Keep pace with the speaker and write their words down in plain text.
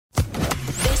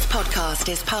podcast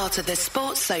is part of the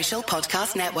Sports Social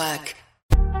Podcast Network.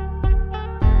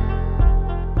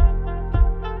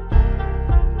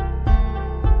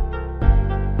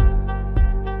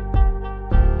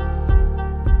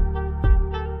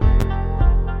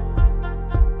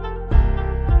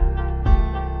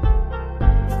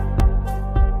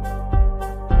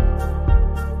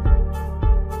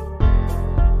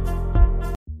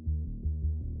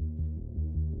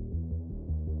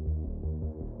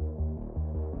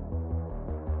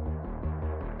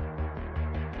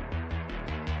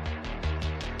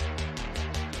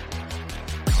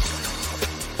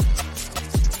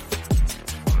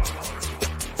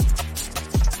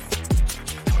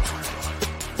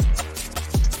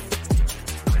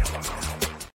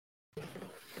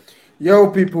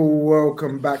 Yo, people,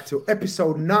 welcome back to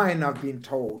episode 9, I've been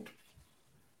told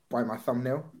by my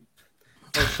thumbnail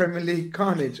of Premier League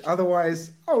Khanage.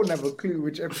 Otherwise, I'll never clue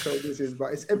which episode this is,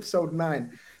 but it's episode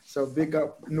 9. So big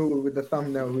up Noor with the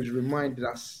thumbnail who's reminded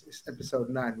us it's episode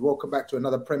 9. Welcome back to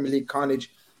another Premier League Khanage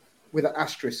with an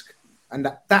asterisk. And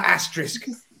that asterisk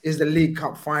is the League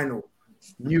Cup final.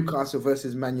 Newcastle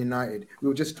versus Man United. We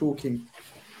were just talking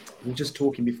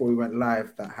before we went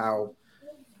live that how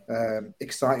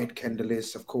excited Kendall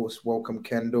is. Of course, welcome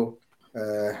Kendall.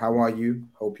 How are you?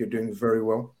 Hope you're doing very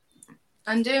well.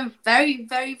 I'm doing very,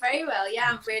 very, very well.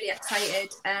 Yeah, I'm really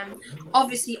excited.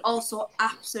 Obviously, also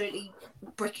absolutely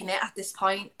bricking it at this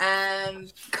point. 10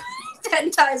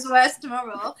 times worse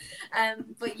tomorrow.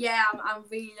 But yeah, I'm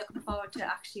really looking forward to it.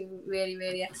 Actually, really,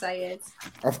 really excited.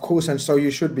 Of course, and so you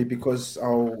should be, because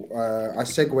I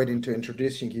segued into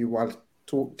introducing you while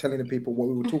telling the people what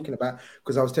we were talking about,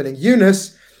 because I was telling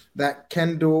Eunice that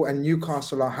Kendall and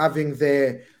Newcastle are having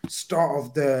their start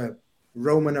of the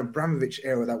Roman Abramovich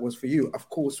era that was for you. Of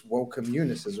course, welcome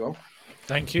Eunice as well.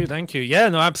 Thank you. Yeah,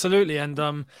 no, absolutely.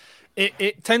 And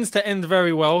it tends to end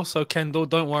very well. So Kendall,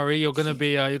 don't worry, you're gonna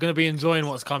be enjoying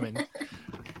what's coming.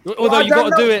 Although you got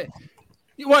to do it.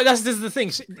 Well, this is the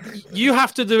thing. You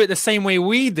have to do it the same way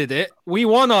we did it. We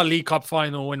won our League Cup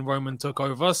final when Roman took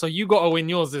over, so you got to win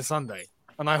yours this Sunday.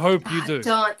 And I hope you do.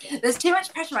 Don't. There's too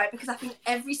much pressure, right? Because I think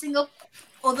every single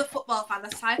other football fan,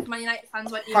 aside from Man United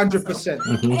fans, went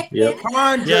 100%. Yeah,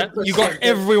 100%. Yeah, you got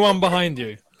everyone behind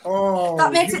you. Oh,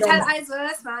 that makes it 10 times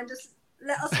worse, man. Just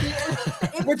let us be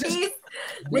in peace.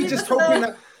 We're just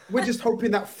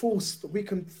hoping that we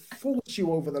can force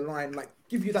you over the line, like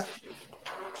give you that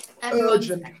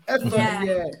urgent effort.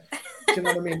 Yeah. Do you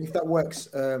know what I mean? If that works.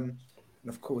 And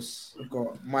of course, I've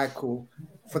got Michael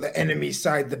for the enemy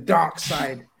side, the dark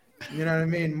side. You know what I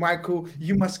mean? Michael,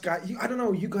 I don't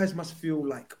know, you guys must feel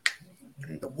like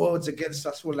the world's against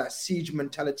us, all that siege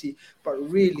mentality. But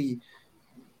really,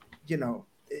 you know,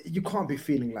 you can't be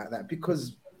feeling like that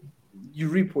because you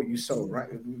reap what you sow, right?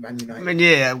 Man United. I mean,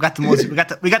 yeah, we got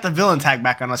the villain tag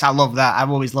back on us. I love that. I've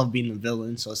always loved being the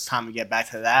villain, so it's time to get back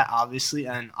to that, obviously.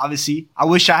 And obviously, I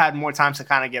wish I had more time to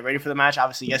kind of get ready for the match.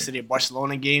 Obviously, yesterday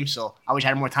Barcelona game, so I wish I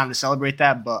had more time to celebrate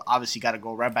that. But obviously, got to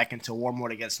go right back into war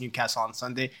mode against Newcastle on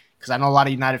Sunday because I know a lot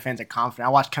of United fans are confident. I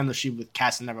watched Kendall shoot with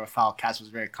Cass and never fouled. Cass was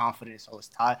very confident, so it was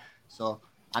tied. So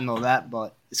I know that,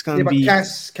 but it's gonna be.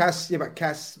 But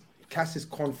Cass's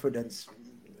confidence.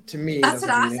 To me, that's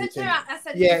what I said to her. I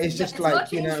said, yeah, it's just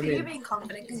like, you know what I mean? You're being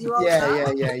confident because you are.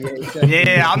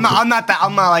 Yeah. I'm not like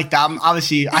that.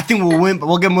 I think we'll win, but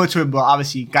we'll get more to it. But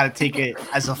obviously, got to take it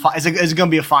as it's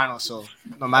gonna be a final. So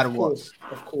no matter what.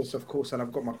 Of course. And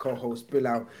I've got my co-host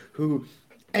Bilal, who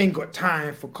ain't got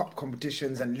time for cup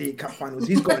competitions and League Cup finals.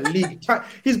 He's got a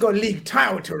league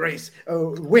title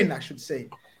to win, I should say.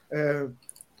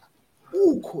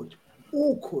 Awkward.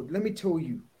 Let me tell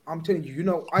you. I'm telling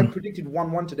you, I predicted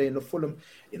 1-1 today in the Fulham.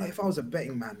 If I was a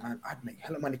betting man, I'd make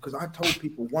hella money because I told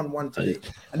people 1-1 today.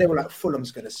 And they were like,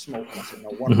 Fulham's going to smoke. And I said,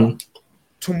 no, 1-1.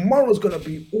 Tomorrow's going to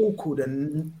be awkward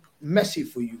and messy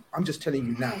for you. I'm just telling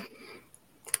you now.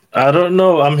 I don't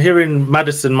know. I'm hearing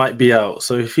Maddison might be out.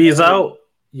 So if he's out,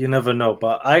 you never know.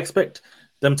 But I expect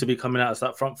them to be coming out as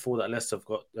that front four that Leicester have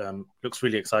got. Looks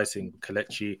really exciting.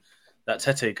 Kelechi, that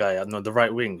Tete guy on the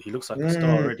right wing. He looks like a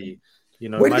star already.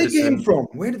 Where did they get him from?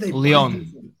 Where did they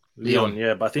Lyon,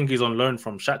 yeah, but I think he's on loan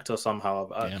from Shakhtar somehow.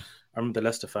 I remember the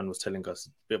Leicester fan was telling us a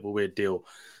bit of a weird deal.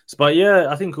 But yeah,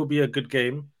 I think it'll be a good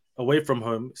game. Away from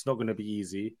home, it's not going to be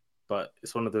easy, but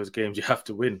it's one of those games you have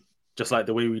to win, just like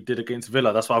the way we did against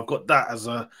Villa. That's why I've got that as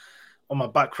on my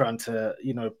background to,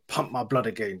 pump my blood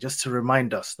again, just to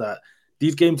remind us that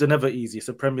these games are never easy. It's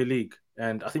a Premier League,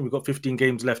 and I think we've got 15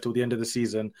 games left till the end of the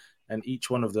season, and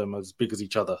each one of them as big as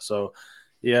each other. So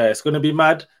yeah, it's going to be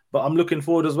mad, but I'm looking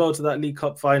forward as well to that League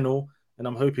Cup final, and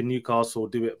I'm hoping Newcastle will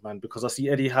do it, man, because I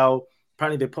see Eddie Howe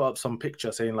apparently they put up some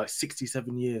picture saying like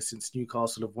 67 years since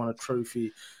Newcastle have won a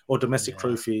trophy or domestic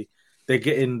trophy. They're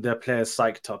getting their players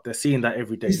psyched up. They're seeing that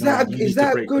every day. Is that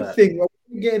a good thing? Well,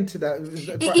 we'll get into that.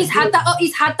 He's had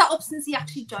that up since he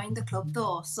actually joined the club,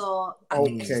 though. So I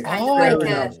think it's kind of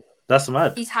like that's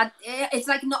mad. He's had it's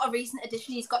like not a recent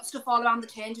addition. He's got stuff all around the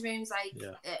changing rooms, like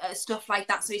stuff like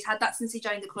that. So he's had that since he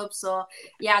joined the club. So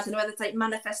yeah, I don't know whether it's like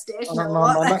manifestation or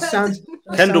what. That sounds.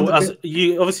 Kendall,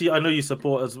 you obviously, I know you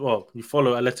support as well. You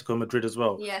follow Atletico Madrid as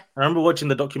well. Yeah. I remember watching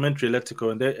the documentary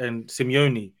Atletico, and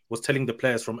Simeone was telling the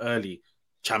players from early,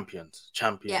 champions,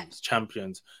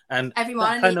 and every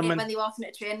morning when they walked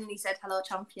into training, he said, "Hello,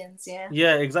 champions."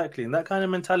 Yeah, exactly, and that kind of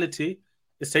mentality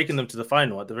is taking them to the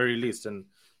final at the very least. And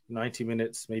 90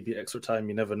 minutes, maybe extra time,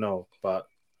 you never know, but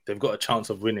they've got a chance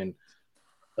of winning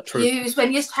a trophy.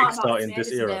 When you start about this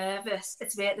era, nervous,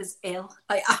 it's made us ill.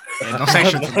 Like, don't say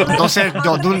extra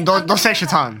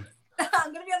time.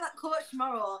 I'm gonna be on that coach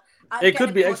tomorrow. It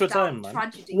could be extra time, man.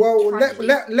 Tragedy.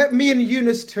 Let me and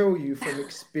Eunice tell you from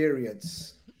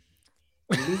experience.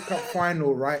 League Cup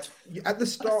final, right? At the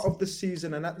start of the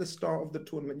season and at the start of the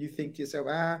tournament, you think to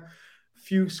yourself,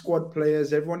 few squad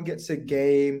players, everyone gets a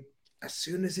game. As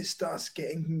soon as it starts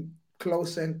getting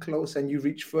closer and closer, and you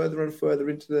reach further and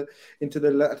further into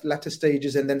the latter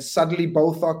stages, and then suddenly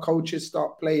both our coaches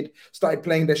started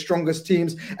playing their strongest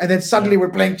teams, and then suddenly we're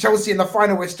playing Chelsea in the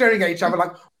final. We're staring at each other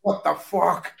like, what the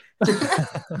fuck?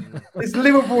 It's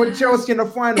Liverpool and Chelsea in the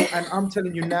final, and I'm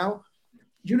telling you now,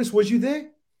 Eunice, was you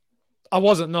there? I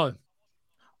wasn't. No.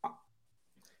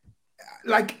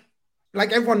 Like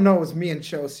everyone knows, me and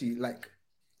Chelsea, like,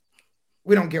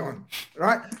 we don't get on,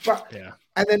 right? But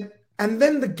and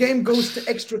then the game goes to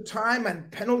extra time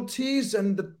and penalties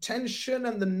and the tension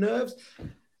and the nerves.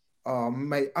 Oh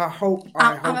mate, I hope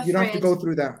you don't have to go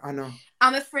through that. I know.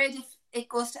 I'm afraid if it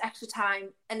goes to extra time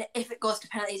and if it goes to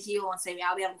penalties, you won't see me.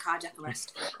 I'll be having cardiac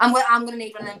arrest. I'm going to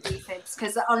need one of them defibs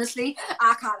because honestly,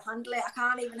 I can't handle it. I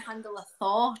can't even handle the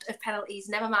thought of penalties.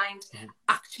 Never mind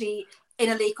actually in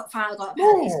a League Cup final going to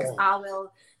penalties because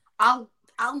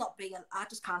I'll not be. I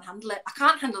just can't handle it. I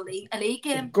can't handle a league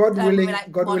game. God willing,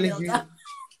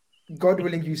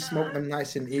 you smoke them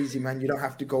nice and easy, man. You don't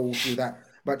have to go through that.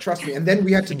 But trust me. And then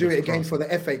we had to do it again for the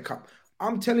FA Cup.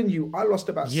 I'm telling you, I lost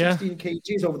about 16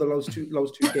 kgs over those two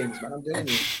games, man. I'm telling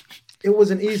you, it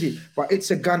wasn't easy. But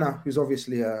it's a Gunner who's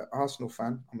obviously an Arsenal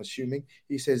fan. I'm assuming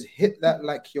he says, "Hit that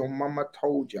like your mama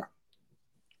told ya."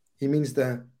 He means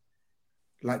the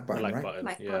like button, right?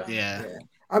 Like yeah.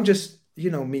 I'm just. You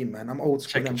know me, man. I'm old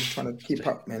school. I'm just trying to keep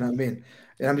up, man. I mean,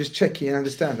 and I'm just checking and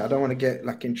understand. I don't want to get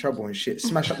like in trouble and shit.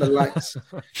 Smash up the likes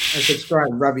and subscribe.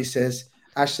 Ravi says.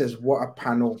 Ash says, "What a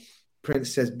panel."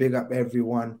 Prince says, "Big up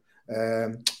everyone."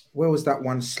 Where was that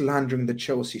one slandering the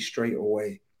Chelsea straight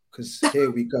away? Because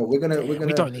here we go. We're gonna. We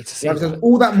don't need to see that.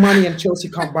 All that money and Chelsea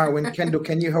can't buy a win. Kendall,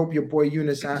 can you help your boy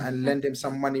Eunice out and lend him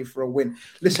some money for a win?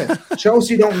 Listen,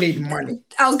 Chelsea don't need money.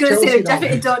 I was going to say they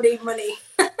definitely don't need money.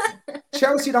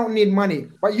 Chelsea don't need money,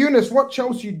 but Eunice, what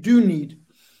Chelsea do need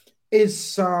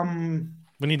is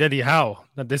we need Eddie Howe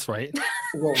at this rate.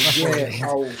 Well, yeah. Okay.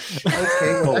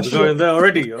 Well, we're going there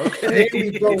already. Okay.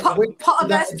 There we go. Pot of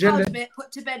best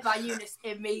put to bed by Eunice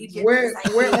immediately.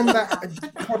 We're on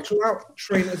that Potter out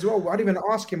train as well. I didn't even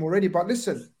ask him already, but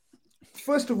listen.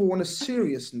 First of all, on a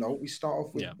serious note, we start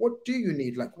off with what do you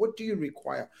need? Like, what do you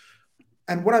require?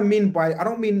 And what I mean by, I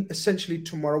don't mean essentially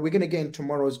tomorrow. We're going to get in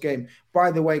tomorrow's game.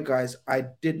 By the way, guys, I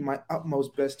did my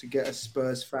utmost best to get a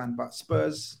Spurs fan, but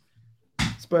Spurs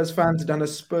fans done a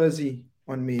Spursy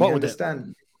on me. You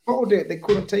understand? Bottled it. They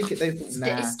couldn't take it. They thought, nah.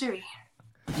 It's history.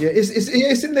 Yeah,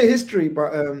 it's in the history,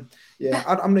 but I'm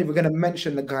not even going to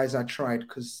mention the guys I tried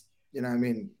because, you know what I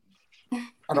mean?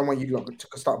 I don't want you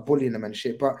to start bullying them and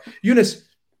shit. But Eunice,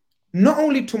 not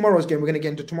only tomorrow's game, we're going to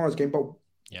get into tomorrow's game, but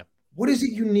what is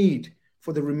it you need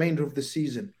for the remainder of the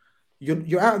season?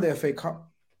 You're out of the FA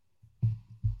Cup,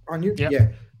 aren't you? Yeah.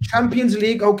 Champions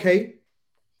League, okay.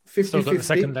 50-50. Still got the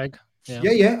second leg.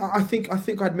 Yeah. I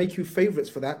think I'd make you favourites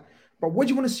for that. But what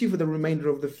do you want to see for the remainder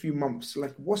of the few months?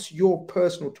 Like, what's your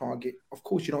personal target? Of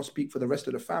course, you don't speak for the rest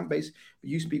of the fan base, but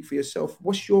you speak for yourself.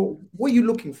 What are you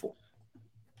looking for?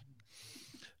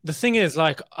 The thing is,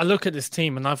 like, I look at this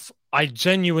team and I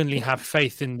genuinely have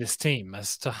faith in this team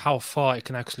as to how far it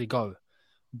can actually go.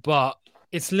 But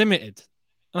it's limited.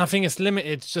 And I think it's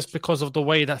limited just because of the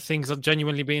way that things are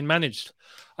genuinely being managed.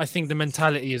 I think the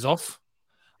mentality is off.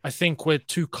 I think we're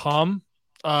too calm.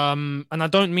 And I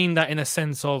don't mean that in a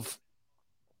sense of,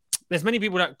 there's many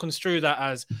people that construe that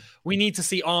as we need to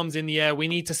see arms in the air. We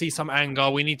need to see some anger.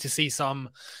 We need to see some,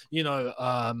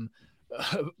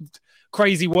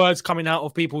 crazy words coming out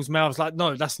of people's mouths. Like,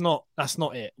 no, that's not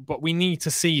it. But we need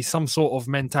to see some sort of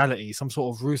mentality, some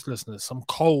sort of ruthlessness, some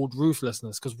cold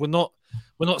ruthlessness, because we're not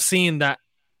seeing that,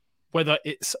 whether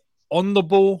it's on the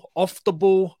ball, off the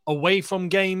ball, away from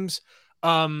games,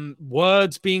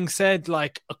 words being said,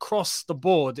 like across the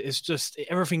board. It's just,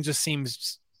 everything just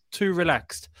seems too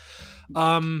relaxed.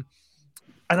 And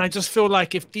I just feel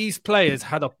like if these players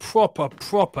had a proper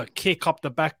kick up the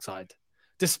backside,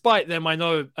 despite them, I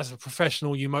know as a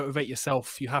professional, you motivate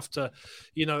yourself. You have to,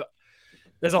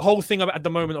 there's a whole thing at the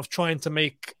moment of trying to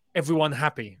make everyone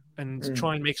happy and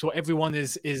try and make sure everyone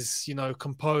is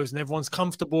composed and everyone's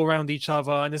comfortable around each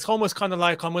other. And it's almost kind of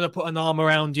like, I'm going to put an arm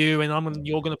around you and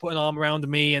you're going to put an arm around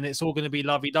me, and it's all going to be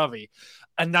lovey-dovey.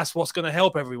 And that's what's going to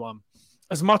help everyone.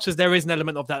 As much as there is an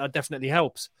element of that definitely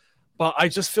helps. But I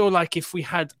just feel like if we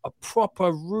had a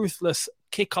proper ruthless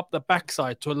kick up the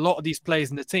backside to a lot of these players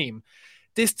in the team,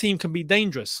 this team can be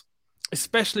dangerous,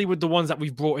 especially with the ones that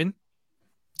we've brought in.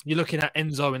 You're looking at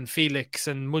Enzo and Felix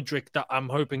and Mudryk, that I'm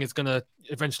hoping is going to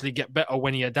eventually get better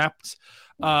when he adapts.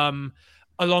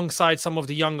 Alongside some of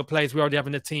the younger players we already have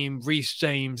in the team, Reece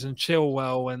James and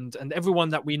Chilwell and everyone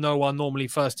that we know are normally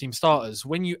first-team starters.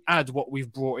 When you add what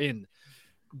we've brought in,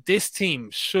 this team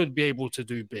should be able to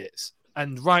do bits.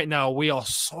 And right now, we are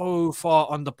so far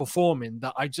underperforming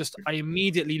that I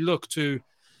immediately look to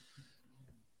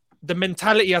the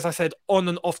mentality, as I said, on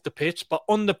and off the pitch, but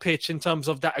on the pitch in terms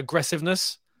of that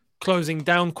aggressiveness, closing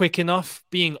down quick enough,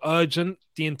 being urgent,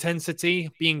 the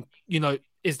intensity, being,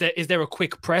 is there a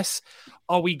quick press?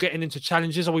 Are we getting into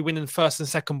challenges? Are we winning first and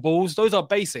second balls? Those are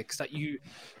basics that you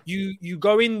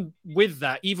go in with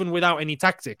that, even without any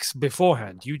tactics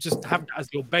beforehand. You just have that as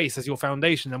your base, as your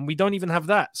foundation, and we don't even have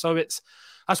that. So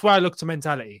that's why I look to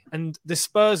mentality. And the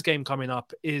Spurs game coming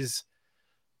up is,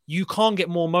 you can't get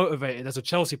more motivated as a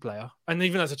Chelsea player and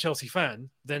even as a Chelsea fan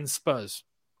than Spurs.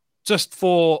 Just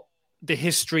for the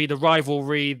history, the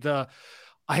rivalry, I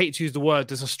hate to use the word,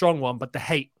 there's a strong one, but the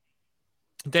hate.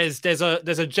 There's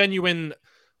a genuine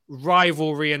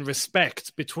rivalry and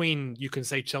respect between, you can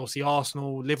say, Chelsea,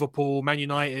 Arsenal, Liverpool, Man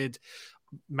United,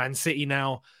 Man City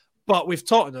now. But with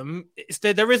Tottenham,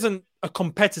 there isn't a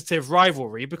competitive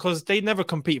rivalry because they never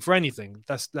compete for anything.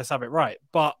 Let's have it right.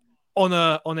 But on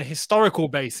a historical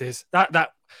basis, that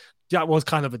was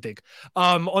kind of a dig.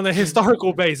 On a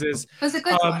historical basis, it was a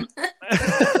good one.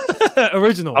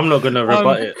 Original. I'm not going to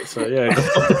rebut it. So yeah.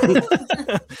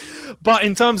 But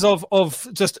in terms of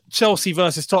just Chelsea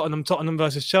versus Tottenham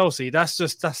versus Chelsea, that's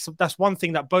one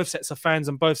thing that both sets of fans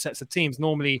and both sets of teams,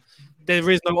 normally there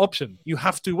is no option. You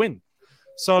have to win.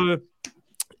 So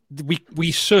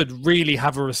we should really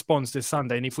have a response this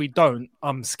Sunday, and if we don't,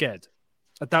 I'm scared.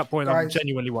 At that point, I'm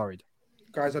genuinely worried.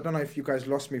 Guys, I don't know if you guys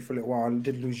lost me for a little while. I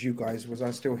did lose you guys. Was I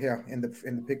still here in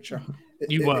the picture?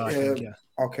 You were, I think, yeah.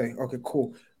 Okay,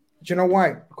 cool. Do you know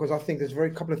why? Because I think there's a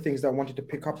couple of things that I wanted to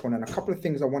pick up on, and a couple of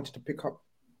things I wanted to pick up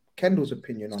Kendall's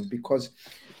opinion on, because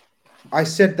I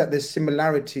said that there's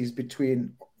similarities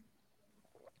between...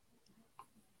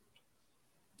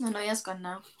 Oh, no, he has gone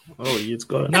now. Oh, he's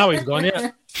gone. Now he's gone,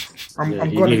 yeah. I'm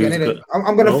gone again, innit?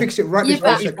 I'm gonna fix it right this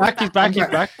He's second. He's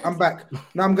back. I'm back.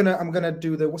 Now I'm gonna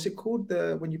do the, what's it called?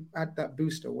 When you add that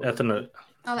booster. Ethernet.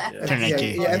 Oh,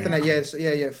 Ethernet.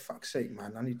 Yeah. Fuck's sake,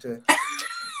 man. I need to.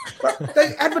 But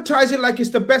they advertise it like it's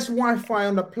the best Wi-Fi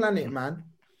on the planet, man.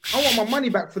 I want my money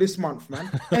back for this month,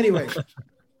 man. Anyway,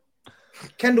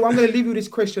 Kendall, I'm gonna leave you this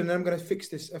question, and I'm gonna fix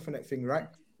this Ethernet thing, right?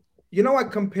 You know, I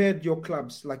compared your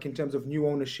clubs, like in terms of new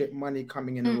ownership, money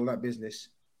coming in, and all that business.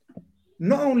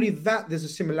 Not only that, there's a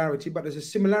similarity, but there's a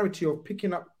similarity of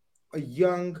picking up a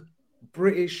young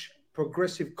British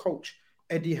progressive coach,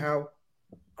 Eddie Howe,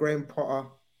 Graham Potter.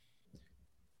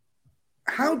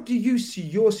 How do you see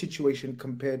your situation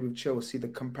compared with Chelsea, the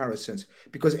comparisons?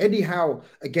 Because Eddie Howe,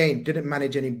 again, didn't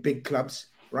manage any big clubs,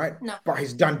 right? No. But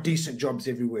he's done decent jobs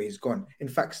everywhere he's gone. In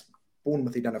fact,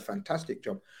 Bournemouth, he done a fantastic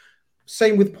job.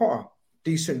 Same with Potter,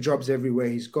 decent jobs everywhere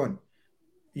he's gone.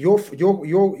 Your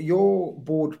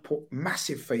board put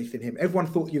massive faith in him. Everyone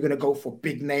thought you're going to go for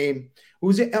big name. Who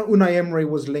was it? Unai Emery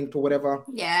was linked or whatever.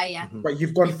 Yeah. But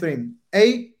you've gone through him.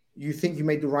 You think you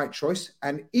made the right choice,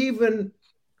 and even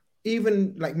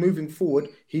like moving forward,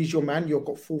 he's your man. You've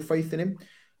got full faith in him.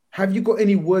 Have you got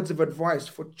any words of advice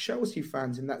for Chelsea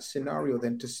fans in that scenario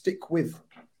then to stick with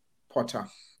Potter?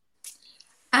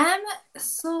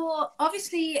 So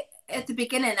obviously at the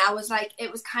beginning, I was like,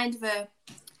 it was kind of a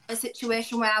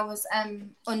situation where I was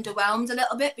underwhelmed a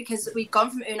little bit because we'd gone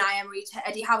from Unai Emery to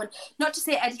Eddie Howe. And not to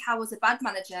say Eddie Howe was a bad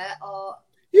manager or...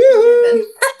 You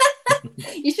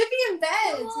should be in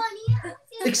bed.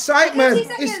 Excitement.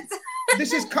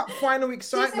 This is cup final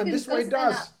excitement. This is what it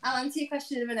does. I'll answer your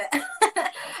question in a minute.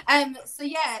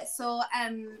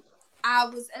 I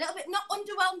was a little bit not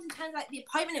underwhelmed in terms of like the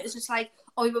appointment. It was just like,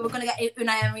 oh, we were going to get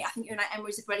Unai Emery. I think Unai Emery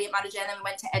is a brilliant manager. And then we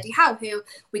went to Eddie Howe, who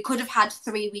we could have had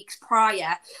 3 weeks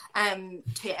prior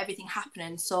to everything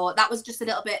happening. So that was just a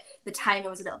little bit, the timing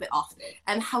was a little bit off.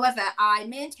 However, I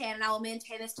maintain, and I will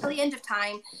maintain this till the end of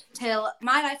time, till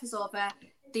my life is over,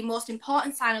 the most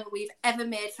important signing that we've ever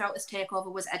made throughout this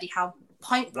takeover was Eddie Howe.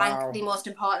 Point blank, wow. The most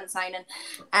important signing.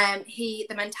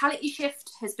 The mentality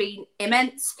shift has been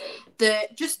immense. The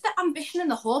ambition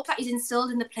and the hope that he's instilled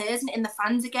in the players and in the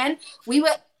fans again.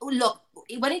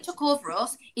 When he took over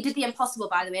us, he did the impossible,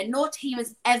 by the way. No team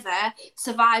has ever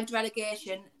survived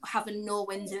relegation having no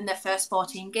wins in their first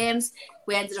 14 games.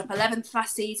 We ended up 11th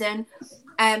last season.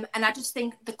 And I just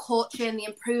think the coaching, the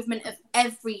improvement of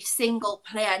every single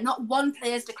player, not one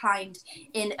player's declined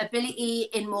in ability,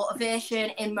 in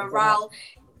motivation, in morale,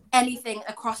 anything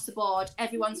across the board.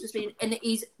 Everyone's just been, and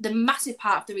he's the massive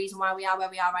part of the reason why we are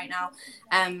where we are right now.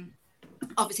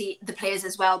 Obviously the players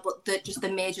as well, but just the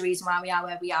major reason why we are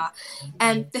where we are.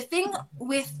 The thing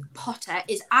with Potter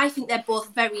is I think they're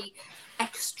both very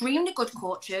extremely good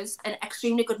coaches and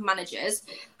extremely good managers.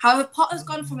 However, Potter's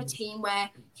gone from a team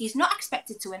where he's not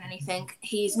expected to win anything.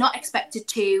 He's not expected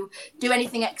to do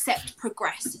anything except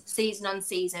progress season on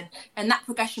season. And that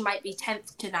progression might be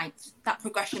 10th to 9th. That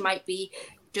progression might be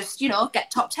just, get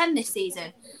top 10 this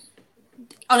season.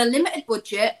 On a limited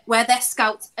budget where their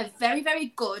scouts are very,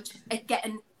 very good at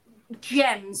getting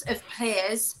gems of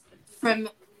players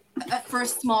for a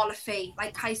smaller fee,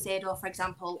 like Caicedo, for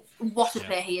example. What a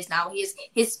player he is now.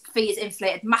 His fee is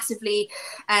inflated massively.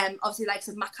 Obviously, likes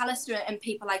of McAllister and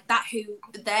people like that, who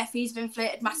their fees have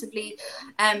inflated massively.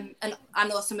 And I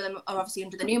know some of them are obviously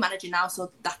under the new manager now,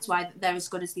 so that's why they're as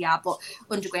good as they are. But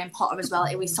under Graham Potter as well,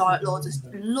 we saw it loads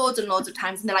and loads of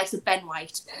times. And the likes of Ben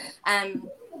White.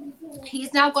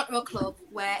 He's now got to a club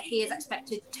where he is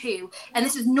expected to, and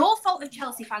this is no fault of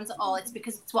Chelsea fans at all, it's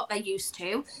because it's what they're used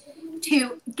to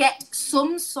get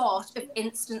some sort of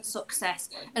instant success.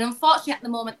 And unfortunately at the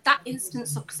moment, that instant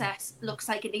success looks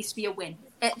like it needs to be a win.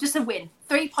 Just a win.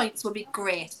 3 points would be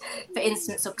great for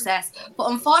instant success.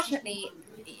 But unfortunately,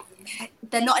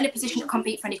 they're not in a position to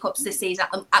compete for any cups this season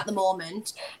at the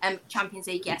moment. Champions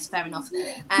League, yes, fair enough.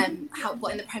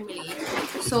 But in the Premier League.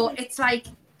 So it's like,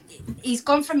 he's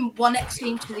gone from one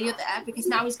extreme to the other because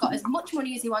now he's got as much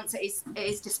money as he wants at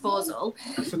his disposal.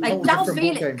 Like João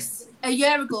Felix a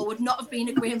year ago would not have been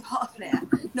a Graham Potter player,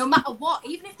 no matter what.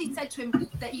 Even if they'd said to him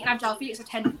that you can have João Felix for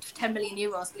 10 million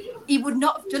euros, he would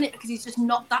not have done it because he's just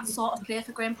not that sort of player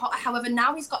for Graham Potter. However,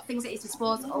 now he's got things at his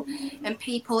disposal and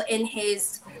people in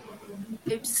his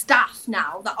staff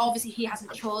now that obviously he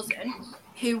hasn't chosen,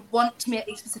 who want to make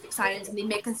these specific signings, and they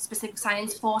make specific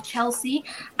signings for Chelsea.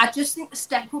 I just think the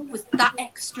step up was that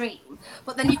extreme.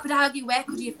 But then you could argue, where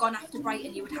could he have gone after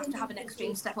Brighton? You would have to have an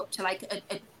extreme step up to like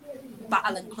a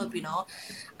battling club,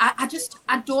 I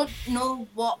don't know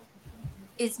what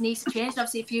needs to change. And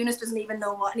obviously, if Eunice doesn't even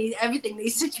know everything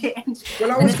needs to change.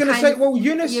 Well, I was going to say,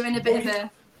 Eunice, you're in a bit of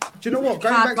a do you know what?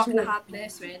 Going back to hard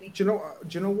place, really. Do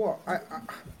you know what?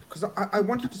 Because I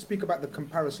wanted to speak about the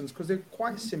comparisons because they're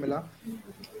quite similar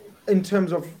in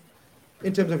terms of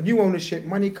new ownership,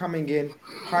 money coming in,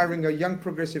 hiring a young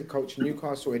progressive coach in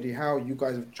Newcastle, Eddie Howe. You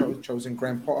guys have chosen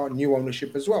Graham Potter, new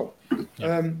ownership as well.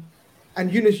 Yeah.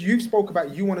 And Eunice, you spoke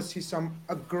about you want to see some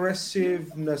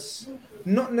aggressiveness,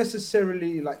 not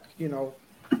necessarily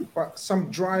but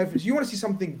some drive. You want to see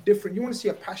something different. You want to see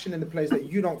a passion in the players that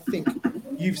you don't think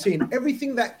you've seen.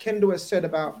 Everything that Kendo has said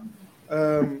about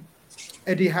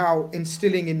Eddie Howe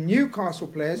instilling in Newcastle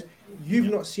players, you've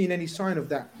not seen any sign of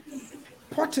that.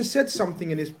 Potter said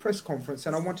something in his press conference,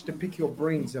 and I wanted to pick your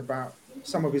brains about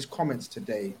some of his comments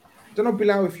today. I don't know,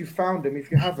 Bilal, if you found them.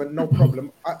 If you haven't, no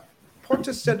problem.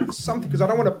 Potter said something, because I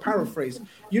don't want to paraphrase.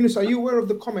 Eunice, are you aware of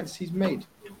the comments he's made?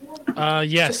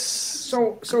 Yes.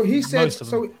 So he said.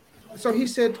 So he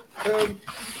said.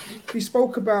 He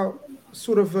spoke about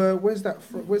sort of. Where's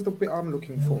the bit I'm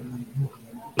looking for?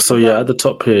 So yeah, at the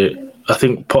top here, I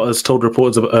think Potter's told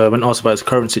reporters when asked about his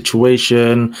current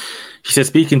situation. He said,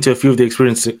 speaking to a few of the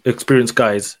experienced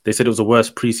guys, they said it was the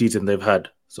worst preseason they've had.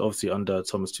 So obviously under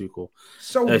Thomas Tuchel.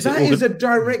 So that is a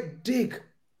direct dig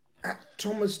at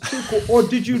Thomas Tuchel, or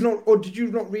did you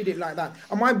not read it like that?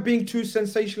 Am I being too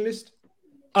sensationalist?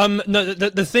 No.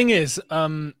 The thing is,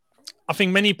 I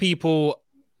think many people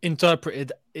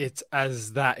interpreted it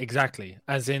as that exactly,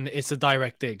 as in it's a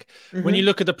direct dig. Mm-hmm. When you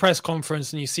look at the press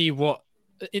conference and you see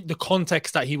the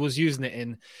context that he was using it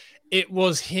in, it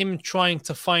was him trying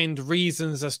to find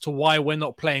reasons as to why we're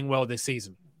not playing well this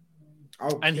season.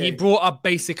 And he brought up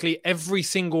basically every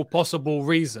single possible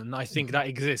reason I think that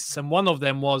exists. And one of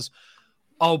them was,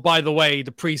 oh, by the way,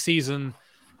 the preseason,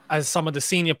 as some of the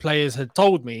senior players had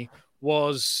told me,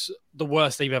 was the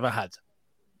worst they've ever had.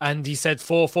 And he said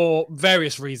for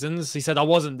various reasons. He said, I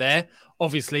wasn't there,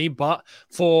 obviously, but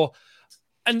for...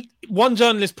 And one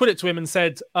journalist put it to him and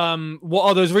said, what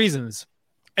are those reasons?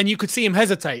 And you could see him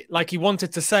hesitate, like he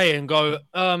wanted to say and go,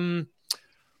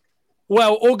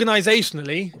 well,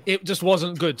 organizationally, it just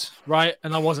wasn't good, right?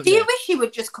 And I wasn't Do you there. wish he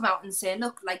would just come out and say,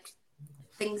 look, like,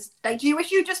 things... Like, do you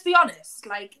wish you'd just be honest?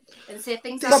 Like, and say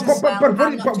things But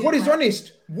what is well.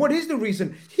 honest? What is the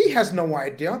reason? He has no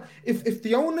idea. If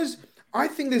the owners... I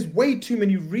think there's way too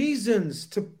many reasons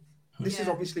to... This is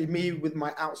obviously me with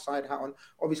my outside hat on.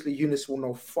 Obviously, Eunice will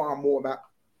know far more about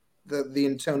the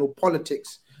internal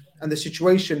politics and the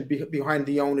situation behind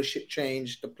the ownership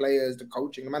change, the players, the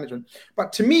coaching, the management.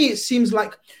 But to me, it seems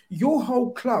like your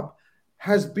whole club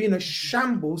has been a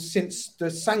shambles since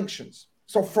the sanctions.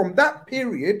 So from that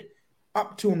period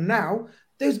up till now,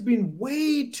 there's been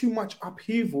way too much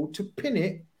upheaval to pin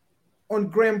it on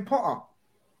Graham Potter.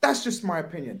 That's just my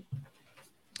opinion.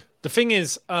 The thing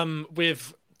is,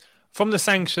 from the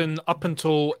sanction up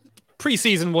until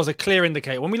pre-season was a clear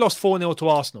indicator. When we lost 4-0 to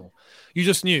Arsenal, you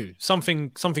just knew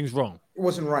something's wrong. It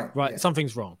wasn't right. Right,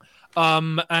 something's wrong.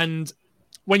 And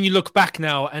when you look back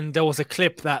now, and there was a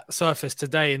clip that surfaced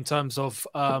today in terms of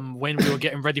when we were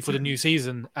getting ready for the new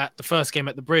season at the first game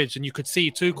at the Bridge, and you could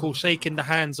see Tuchel shaking the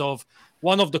hands of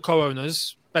one of the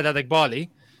co-owners, Behdad Eghbali,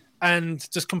 and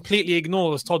just completely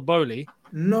ignores Todd Boehly.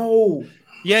 No.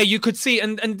 Yeah, you could see,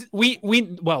 and we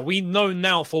know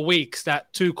now for weeks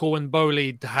that Tuchel and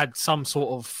Boehly had some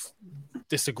sort of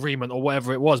disagreement or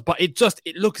whatever it was, but it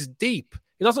looks deep.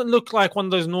 It doesn't look like one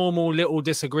of those normal little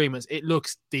disagreements. It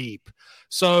looks deep.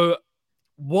 So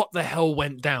what the hell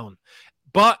went down?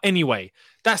 But anyway,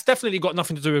 that's definitely got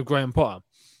nothing to do with Graham Potter.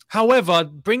 However,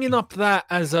 bringing up that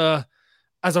as a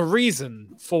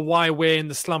reason for why we're in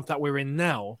the slump that we're in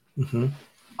now,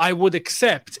 I would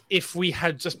accept if we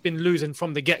had just been losing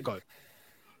from the get-go.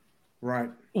 Right.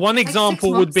 Like One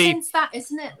example would be... since that,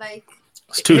 isn't it? Like...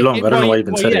 It's too long. I don't know why I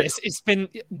even said it. It's been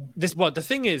this. What the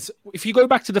thing is, if you go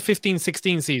back to the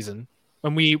 15-16 season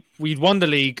when we won the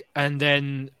league and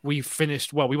then we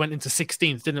finished. Well, we went into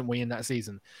 16th, didn't we? In that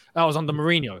season, that was under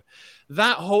Mourinho.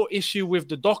 That whole issue with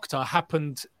the doctor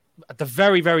happened at the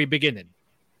very, very beginning.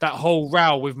 That whole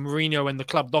row with Mourinho and the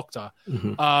club doctor,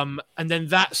 and then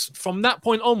that's from that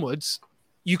point onwards,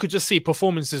 you could just see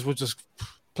performances were just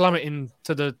plummeting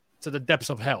to the depths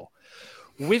of hell.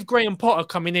 With Graham Potter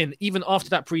coming in, even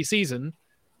after that pre-season,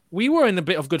 we were in a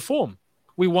bit of good form.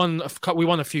 We won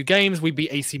a few games. We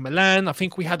beat AC Milan. I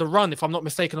think we had a run, if I'm not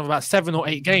mistaken, of about 7 or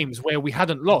 8 games where we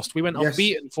hadn't lost. We went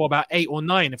unbeaten for about 8 or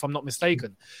 9, if I'm not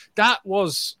mistaken. That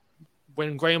was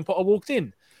when Graham Potter walked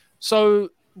in. So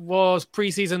was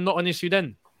pre-season not an issue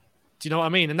then? Do you know what I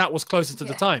mean? And that was closer to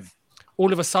the time.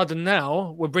 All of a sudden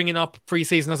now we're bringing up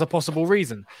pre-season as a possible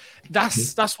reason.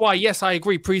 That's why, yes, I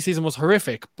agree. Pre-season was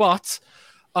horrific, but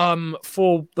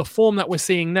for the form that we're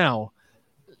seeing now,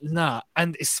 nah.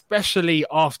 And especially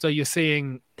after you're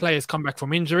seeing players come back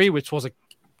from injury, which was a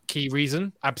key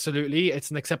reason. Absolutely. It's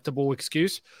an acceptable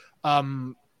excuse.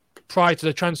 Prior to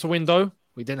the transfer window,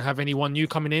 we didn't have anyone new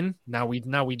coming in. Now we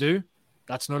do.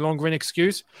 That's no longer an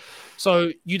excuse.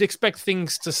 So you'd expect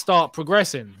things to start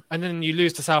progressing. And then you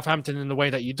lose to Southampton in the way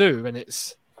that you do. And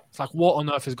it's like, what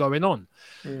on earth is going on?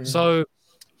 So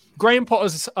Graham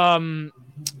Potter's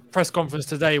press conference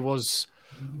today was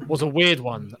a weird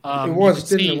one. It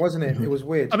was, wasn't it? It was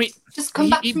weird. I mean, just come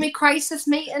back from your crisis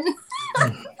meeting.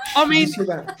 I mean,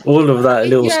 all of that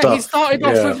little stuff. He started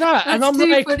off with that, and I'm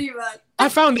too like, funny, man. I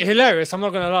found it hilarious. I'm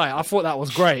not gonna lie. I thought that was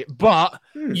great, but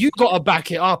you got to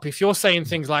back it up if you're saying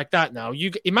things like that. Now,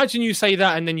 you imagine you say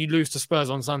that and then you lose to Spurs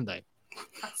on Sunday.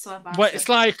 That's so embarrassing. But it's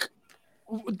like,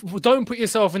 don't put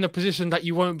yourself in a position that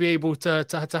you won't be able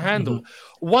to handle.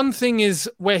 One thing is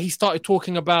where he started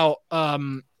talking about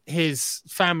his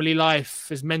family life,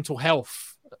 his mental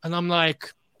health, and I'm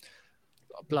like,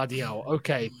 bloody hell.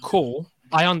 Okay, cool.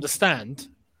 I understand.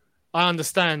 And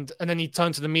then he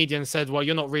turned to the media and said, well,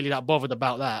 you're not really that bothered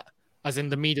about that. As in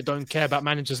the media don't care about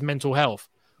managers' mental health,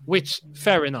 which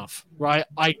fair enough, right?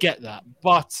 I get that.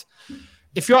 But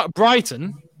if you're at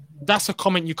Brighton, that's a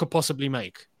comment you could possibly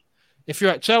make. If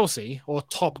you're at Chelsea or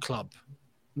top club,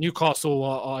 Newcastle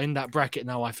are in that bracket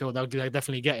now. I feel they'll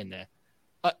definitely get in there.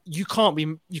 You can't be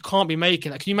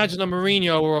making that. Can you imagine a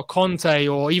Mourinho or a Conte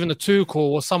or even a Tuchel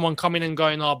or someone coming and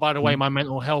going, oh, by the way, my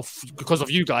mental health because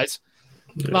of you guys.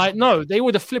 Yeah. Like, no, they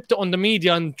would have flipped it on the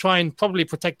media and try and probably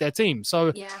protect their team.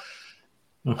 So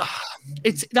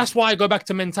That's why I go back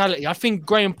to mentality. I think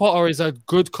Graham Potter is a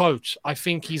good coach. I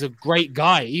think he's a great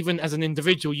guy. Even as an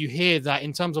individual, you hear that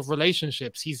in terms of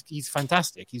relationships, he's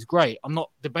fantastic. He's great. I'm not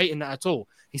debating that at all.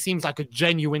 He seems like a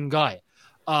genuine guy.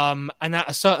 And at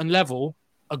a certain level,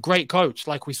 a great coach,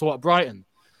 like we saw at Brighton.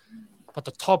 But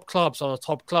the top clubs are the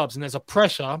top clubs, and there's a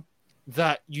pressure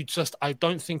that I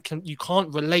don't think you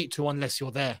can't relate to unless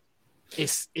you're there.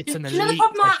 It's an elite. You know the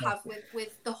problem pressure. I have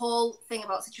with the whole thing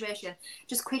about situation.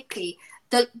 Just quickly,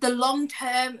 the long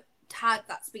term tag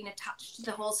that's been attached to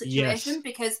the whole situation,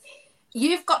 because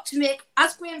you've got to make,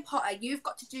 as Graham Potter, you've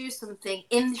got to do something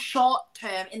in the short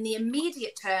term, in the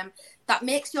immediate term, that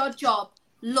makes your job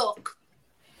look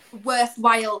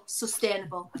worthwhile,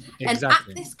 sustainable. Exactly. And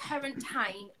at this current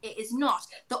time, it is not.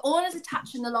 The owners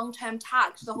attaching the long-term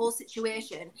tag to the whole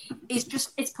situation is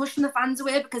just, it's pushing the fans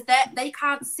away, because they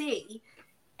can't see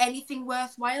anything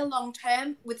worthwhile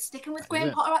long-term with sticking with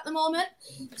Graham Potter at the moment.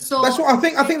 So that's what I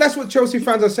think. I think that's what Chelsea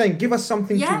fans are saying. Give us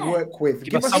something to work with.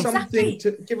 Give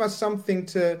us something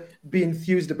to be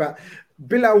enthused about.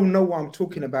 Bilal will know what I'm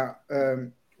talking about.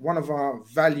 One of our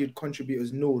valued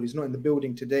contributors, Noor, who's not in the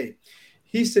building today,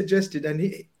 he suggested, and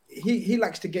he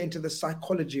likes to get into the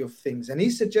psychology of things, and he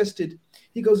suggested,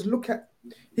 he goes,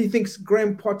 he thinks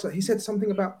Graham Potter, he said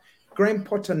something about Graham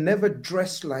Potter never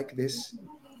dressed like this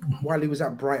while he was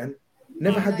at Brighton,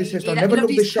 never had this hairstyle, never looked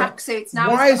this sharp.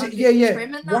 Why is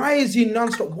it, why is he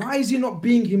non-stop? Why is he not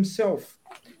being himself?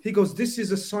 He goes, this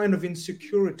is a sign of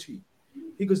insecurity.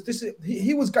 He goes,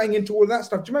 he was going into all that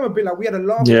stuff. Do you remember, Bilal? We had a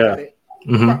laugh at it.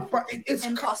 Mm-hmm. But it's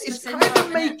kind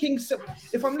of making some.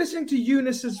 If I'm listening to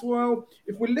Eunice as well,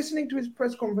 if we're listening to his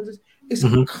press conferences, it's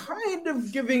kind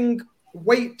of giving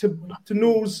weight to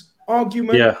Noor's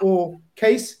argument or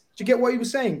case. Do you get what he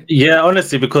was saying? Yeah,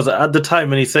 honestly, because at the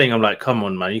time when he's saying, I'm like, come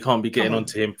on, man, you can't be getting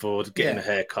onto him for getting a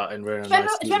haircut and wearing a nice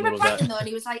suit. Do you remember Brighton though? And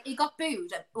he was like, he got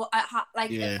booed at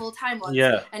full time once.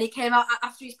 Yeah. And he came out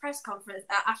after his press conference,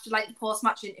 after like the post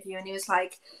match interview, and he was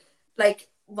like,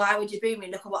 why would you boo me?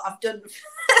 Look at what I've done.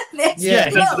 He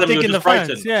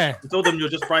told them you're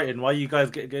just Brighton. Why are you guys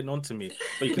getting onto me?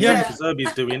 But you can see what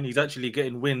Zerbi's doing. He's actually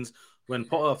getting wins when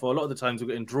Potter, for a lot of the times, we're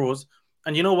getting draws.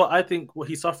 And you know what? I think what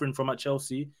he's suffering from at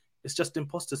Chelsea is just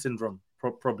imposter syndrome,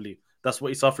 probably. That's what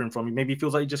he's suffering from. Maybe he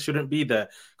feels like he just shouldn't be there.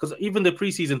 Because even the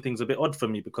preseason thing's a bit odd for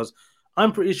me, because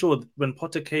I'm pretty sure when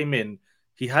Potter came in,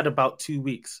 he had about 2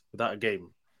 weeks without a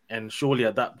game. And surely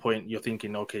at that point, you're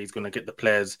thinking, okay, he's going to get the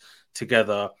players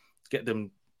together, get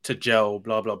them to gel,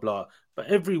 blah, blah, blah. But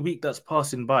every week that's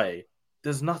passing by,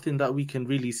 there's nothing that we can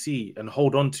really see and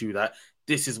hold on to that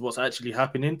this is what's actually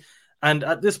happening. And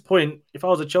at this point, if I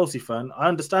was a Chelsea fan, I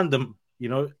understand them. You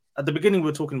know, at the beginning, we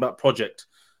were talking about project,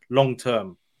 long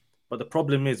term. But the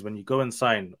problem is when you go and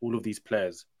sign all of these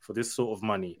players for this sort of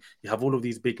money, you have all of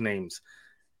these big names,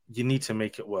 you need to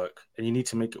make it work. And you need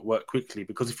to make it work quickly.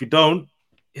 Because if you don't,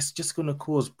 it's just going to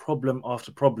cause problem after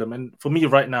problem. And for me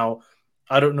right now,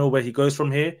 I don't know where he goes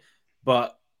from here,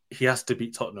 but he has to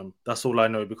beat Tottenham. That's all I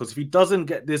know. Because if he doesn't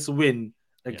get this win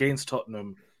against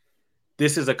Tottenham,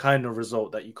 this is a kind of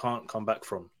result that you can't come back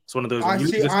from. It's one of those.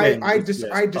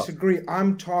 I disagree.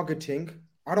 I'm targeting.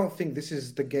 I don't think this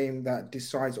is the game that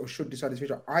decides or should decide this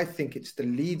future. I think it's the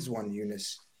Leeds one,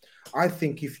 Eunice. I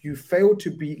think if you fail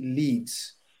to beat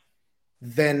Leeds,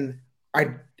 then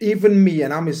even me,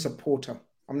 and I'm his supporter,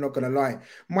 I'm not going to lie.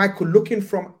 Michael, looking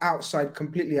from outside,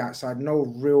 completely outside, no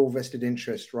real vested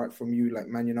interest, right, from you, like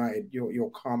Man United, you're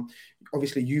calm.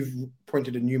 Obviously, you've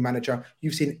appointed a new manager.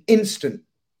 You've seen instant,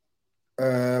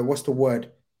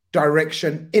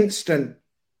 direction, instant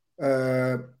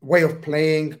way of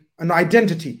playing, an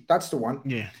identity. That's the one.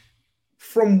 Yeah.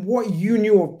 From what you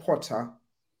knew of Potter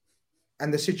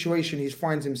and the situation he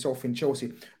finds himself in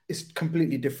Chelsea, it's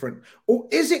completely different. Or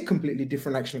is it completely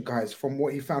different, actually, guys, from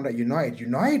what he found at United?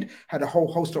 United had a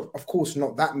whole host of course,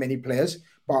 not that many players,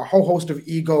 but a whole host of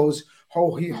egos, a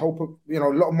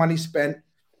lot of money spent.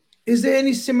 Is there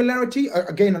any similarity?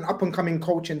 Again, an up-and-coming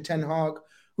coach in Ten Hag,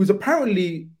 who's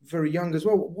apparently very young as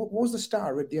well. What was the stat I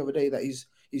read the other day that he's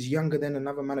younger than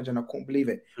another manager, and I couldn't believe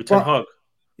it. Ten Hag?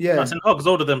 Yeah. No, Ten Hag's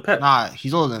older than Pep. Nah,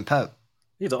 he's older than Pep.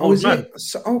 He's an old man.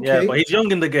 Okay. Yeah, but he's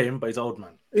young in the game, but he's an old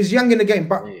man. He's young in the game,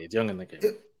 but... Yeah, he's young in the game.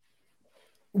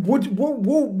 What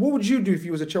would you do if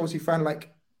you was a Chelsea fan,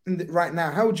 like, right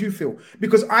now? How would you feel?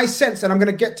 Because I sense, and I'm going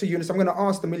to get to you, and I'm going to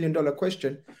ask the $1 million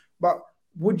question, but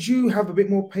would you have a bit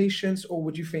more patience, or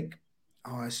would you think,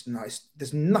 oh, it's nice,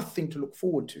 there's nothing to look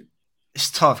forward to? It's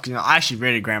tough because I actually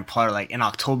rated Graham Potter like in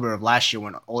October of last year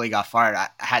when Ole got fired. I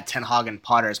had Ten Hag and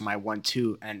Potter as my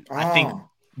 1-2, and I think,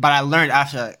 but I learned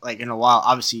after like in a while.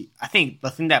 Obviously, I think the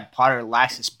thing that Potter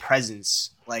lacks is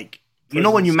presence. Like you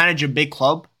know when you manage a big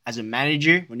club as a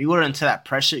manager, when you go into that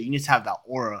pressure, you need to have that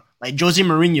aura. Like Jose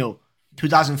Mourinho,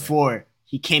 2004,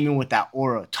 he came in with that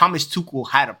aura. Thomas Tuchel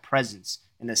had a presence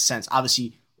in a sense,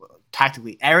 obviously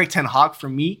tactically. Eric Ten Hag, for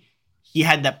me, he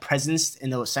had that presence in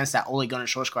the sense that Ole Gunnar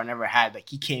Solskjaer never had. Like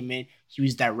he came in, he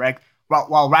was direct.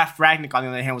 While Ralf Rangnick, on the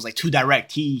other hand, was like too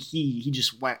direct. He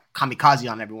just went kamikaze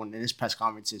on everyone in his press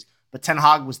conferences. But Ten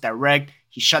Hag was direct.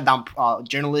 He shut down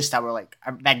journalists that were like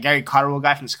that Gary Cotterill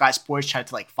guy from Sky Sports tried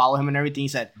to like follow him and everything. He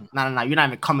said, "No, you're not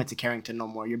even coming to Carrington no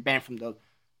more. You're banned from the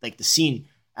scene."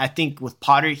 I think with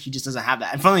Potter, he just doesn't have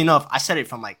that. And funnily enough, I said it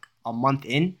from like a month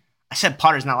in. I said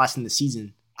Potter's not lasting the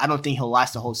season. I don't think he'll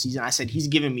last the whole season. I said he's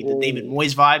giving me the David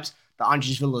Moyes vibes, the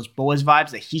Andres Villas-Boas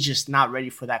vibes, that he's just not ready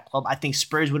for that club. I think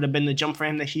Spurs would have been the jump for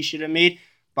him that he should have made,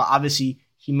 but obviously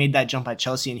he made that jump at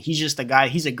Chelsea, and he's just a guy.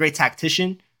 He's a great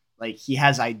tactician. Like, he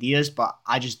has ideas, but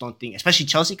I just don't think, especially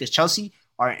Chelsea, because Chelsea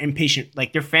are impatient.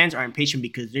 Like, their fans are impatient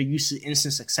because they're used to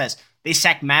instant success. They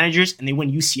sack managers and they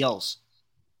win UCLs.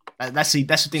 That's the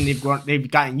thing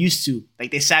they've gotten used to. Like,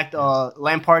 they sacked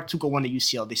Lampard, Tuchel won the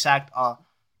UCL. They sacked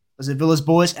was it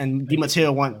Villas-Boas, and Di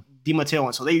Matteo won.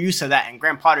 So they're used to that. And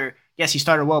Graham Potter, yes, he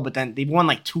started well, but then they've won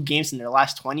like 2 games in their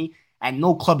last 20, and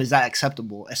no club is that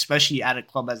acceptable, especially at a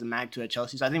club as a magnitude at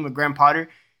Chelsea. So I think with Graham Potter,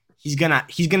 he's gonna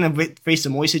face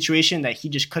the Moyes situation that he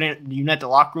just couldn't unite the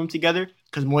locker room together,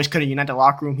 because Moyes couldn't unite the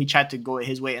locker room. He tried to go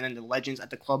his way, and then the legends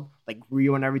at the club, like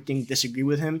Rio and everything, disagree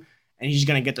with him, and he's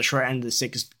gonna get the short end of the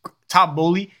stick. Because Todd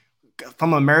Bowley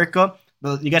from America,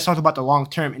 you guys talked about the long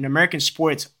term. In American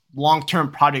sports, long-term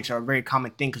projects are a very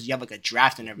common thing because you have like a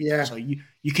draft and everything. Yeah. So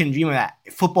you can dream of that.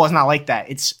 Football is not like that.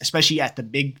 It's especially at the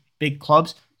big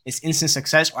clubs, it's instant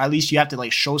success, or at least you have to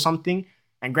like show something.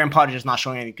 And Graham Potter just not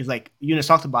showing anything because like Eunice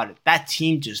talked about it. That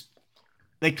team just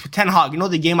like Ten Hag. You know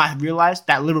the game I realized,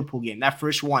 that Liverpool game, that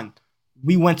first one,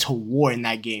 we went to war in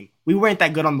that game. We weren't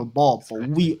that good on the ball,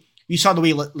 but you saw the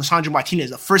way Lisandro Martinez,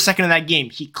 the first second of that game,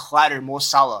 he clattered Mo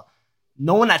Salah.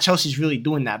 No one at Chelsea is really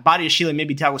doing that. Badia Sheila,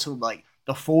 maybe Thiago Silva, but like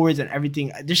the forwards and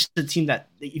everything. This is a team that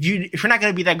if you're not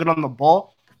gonna be that good on the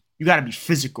ball, you gotta be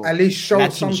physical. At least show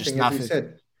something, as we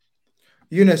said.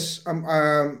 Eunice,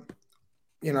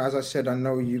 you know, as I said, I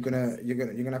know you're gonna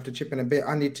have to chip in a bit.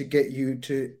 I need to get you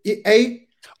to A.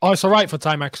 Oh, it's all right for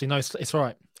time. Actually, no, it's all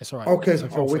right. It's all right. Okay,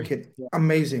 so wicked,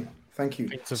 amazing. Thank you.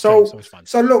 So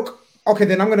look, okay,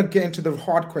 then I'm gonna get into the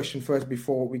hard question first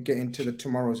before we get into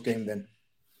tomorrow's game then.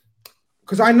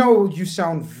 Because I know you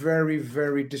sound very,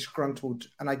 very disgruntled,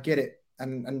 and I get it,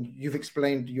 and you've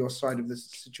explained your side of this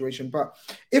situation. But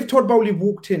if Todd Bowley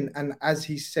walked in and, as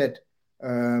he said,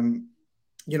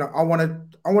 you know, I want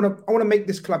to make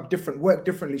this club different, work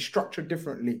differently, structure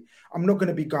differently. I'm not going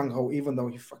to be gung ho, even though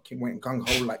he fucking went gung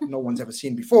ho like no one's ever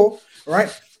seen before,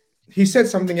 right? He said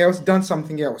something else, done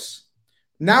something else.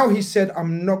 Now he said,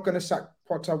 I'm not going to sack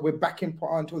Potter. We're backing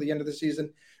Potter until the end of the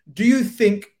season. Do you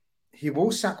think he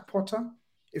will sack Potter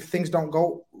if things don't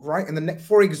go right? And the next,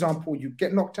 for example, you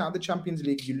get knocked out of the Champions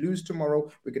League, you lose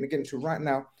tomorrow. We're going to get into it right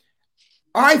now.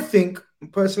 I think,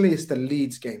 personally, it's the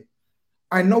Leeds game.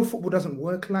 I know football doesn't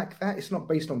work like that. It's not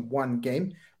based on one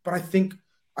game. But I think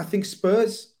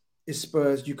Spurs is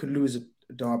Spurs. You can lose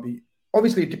a derby.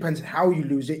 Obviously, it depends how you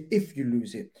lose it, if you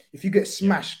lose it. If you get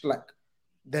smashed,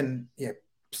 then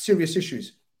serious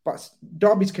issues. But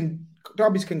derbies can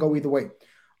go either way.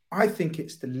 I think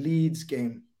it's the Leeds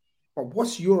game. But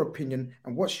what's your opinion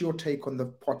and what's your take on the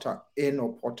Potter in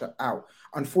or Potter out?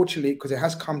 Unfortunately, because it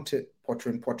has come to Potter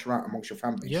in, Potter out amongst your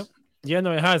fan base. Yep. Yeah,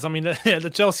 no, it has. I mean,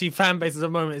 the Chelsea fan base at the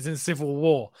moment is in civil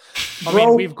war. I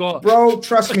mean, we've got... Bro,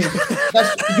 trust me.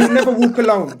 You'll never walk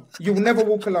alone. You'll never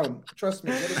walk alone. Trust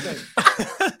me. What are you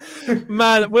saying?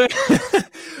 Man,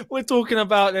 we're talking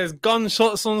about there's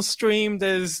gunshots on stream.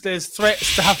 There's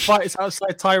threats to have fights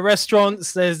outside Thai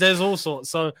restaurants. There's all sorts.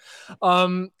 So,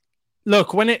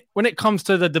 look, when it comes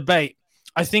to the debate,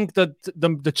 I think that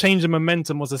the change in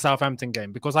momentum was the Southampton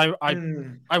game, because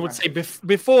I would say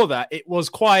before that it was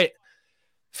quite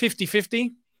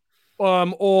 50-50,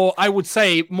 or I would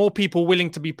say more people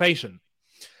willing to be patient.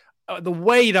 The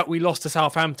way that we lost to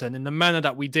Southampton in the manner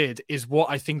that we did is what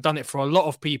I think done it for a lot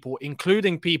of people,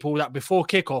 including people that before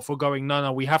kickoff were going,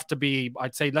 no, we have to be,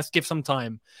 I'd say, let's give some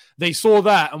time. They saw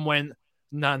that and went,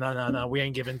 no, we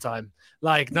ain't giving time.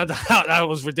 Like, that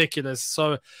was ridiculous.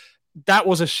 So that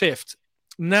was a shift.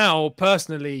 Now,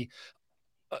 personally,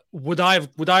 would I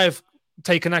have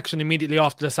taken action immediately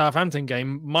after the Southampton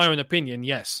game? My own opinion,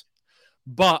 yes.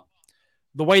 But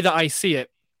the way that I see it,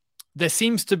 there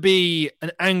seems to be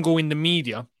an angle in the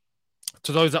media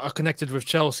to those that are connected with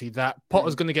Chelsea that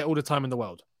Potter's going to get all the time in the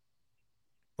world.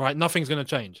 Right? Nothing's going to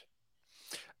change.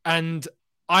 And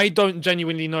I don't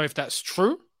genuinely know if that's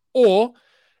true or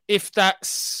if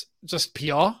that's just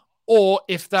PR or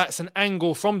if that's an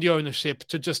angle from the ownership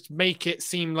to just make it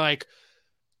seem like,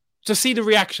 to see the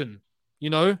reaction. You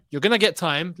know, you're going to get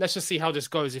time. Let's just see how this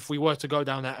goes if we were to go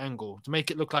down that angle to make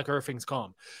it look like everything's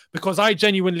calm. Because I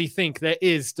genuinely think there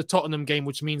is the Tottenham game,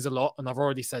 which means a lot. And I've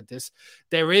already said this.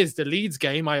 There is the Leeds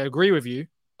game. I agree with you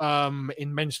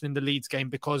in mentioning the Leeds game,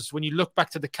 because when you look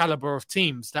back to the caliber of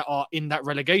teams that are in that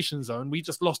relegation zone, we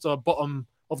just lost a bottom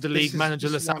of the league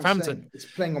managerless Southampton. It's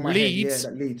playing on my head. Yeah,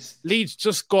 that Leeds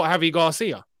just got Javi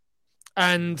Garcia.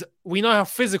 And we know how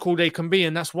physical they can be.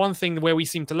 And that's one thing where we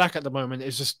seem to lack at the moment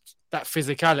is just that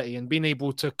physicality and being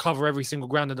able to cover every single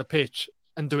ground of the pitch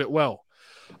and do it well.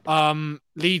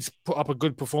 Leeds put up a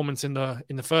good performance in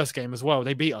the first game as well.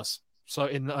 They beat us. So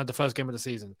in the first game of the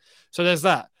season. So there's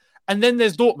that. And then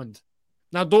there's Dortmund.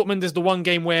 Now, Dortmund is the one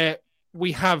game where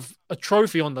we have a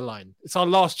trophy on the line. It's our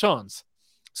last chance.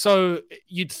 So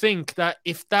you'd think that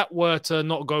if that were to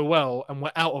not go well and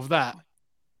we're out of that,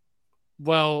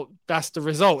 well, that's the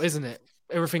result, isn't it?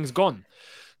 Everything's gone.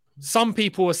 Some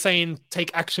people are saying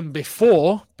take action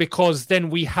before, because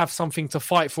then we have something to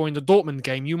fight for in the Dortmund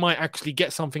game. You might actually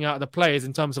get something out of the players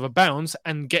in terms of a bounce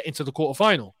and get into the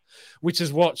quarterfinal, which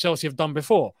is what Chelsea have done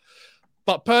before.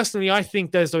 But personally, I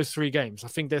think there's those 3 games. I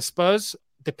think there's Spurs,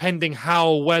 depending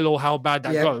how well or how bad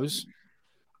that goes.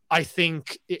 I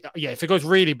think, if it goes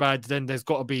really bad, then there's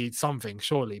got to be something,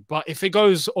 surely. But if it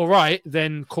goes all right,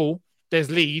 then cool.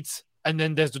 There's Leeds. And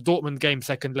then there's the Dortmund game,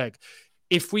 second leg.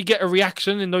 If we get a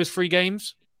reaction in those 3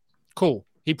 games, cool.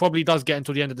 He probably does get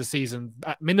until the end of the season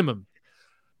at minimum.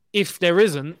 If there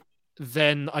isn't,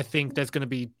 then I think there's going to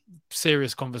be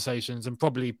serious conversations and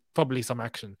probably some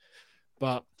action.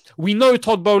 But we know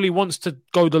Todd Bowley wants to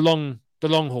go the long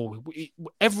haul.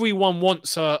 Everyone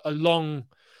wants a long,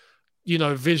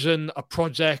 vision, a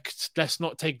project. Let's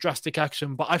not take drastic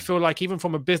action. But I feel like even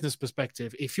from a business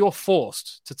perspective, if you're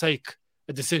forced to take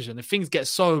a decision, if things get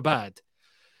so bad,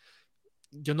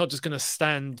 you're not just going to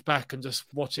stand back and just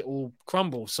watch it all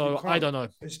crumble. So I don't know.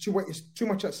 It's too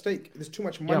much at stake. There's too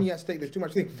much money at stake. There's too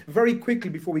much thing. Very quickly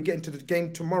before we get into the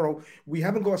game tomorrow, we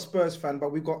haven't got a Spurs fan,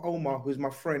 but we've got Omar, who's my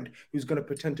friend, who's going to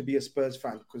pretend to be a Spurs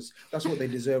fan because that's what they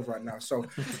deserve right now. So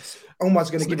Omar's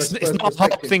going to give us Spurs perspective. It's not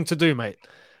a hard thing to do, mate.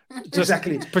 Just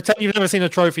exactly. Pretend you've never seen a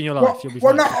trophy in your life. You'll be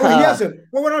fine. No, he hasn't.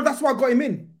 Well, no, that's why I got him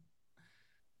in.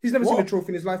 He's never seen a trophy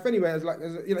in his life anyway.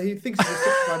 He thinks he's a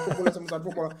six-side footballer, seven-side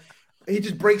footballer. He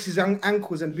just breaks his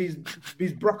ankles and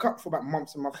he's broke up for about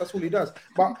months and months. That's all he does.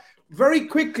 But very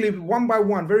quickly, one by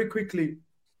one,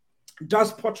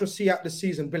 does Potter see out the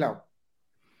season, Bilal?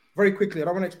 Very quickly. I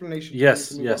don't want an explanation.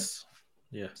 Yes.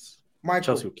 Michael.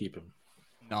 Chelsea will keep him.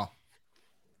 No.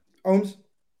 Ohms?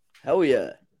 Hell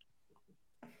yeah.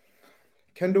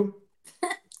 Kendall?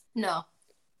 No.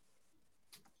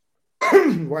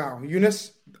 Wow.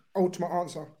 Eunice, ultimate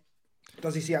answer.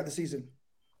 Does he see out the season?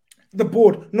 The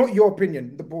board, not your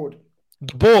opinion, the board.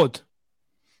 The board.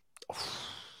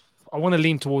 I want to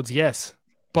lean towards yes,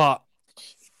 but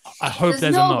I hope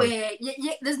there's a no.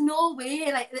 There's no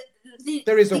way. Like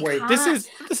there is a way. Can't.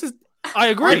 This is. I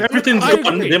agree. If everything's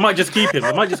done, they might just keep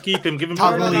him. Give him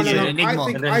No.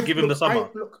 and then give him the summer.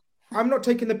 I'm not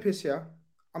taking the piss here.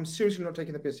 I'm seriously not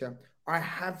taking the piss here. I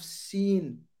have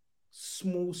seen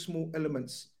small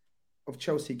elements of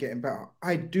Chelsea getting better.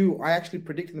 I actually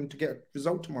predicted them to get a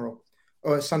result tomorrow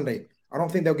or Sunday. I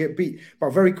don't think they'll get beat.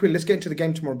 But very quick, let's get into the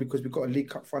game tomorrow because we've got a League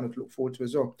Cup final to look forward to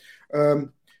as well.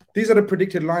 These are the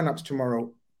predicted lineups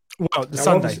tomorrow. Well,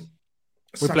 Sunday.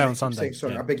 We play on Sunday.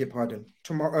 Sorry, I beg your pardon.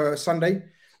 Tomorrow, Sunday.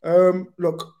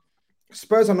 Look,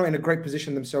 Spurs are not in a great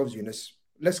position themselves, Eunice.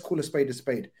 Let's call a spade a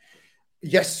spade.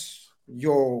 Yes,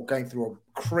 you're going through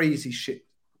a crazy shit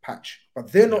patch,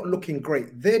 but they're not looking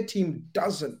great. Their team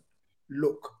doesn't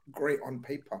look great on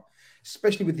paper,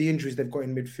 especially with the injuries they've got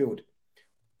in midfield.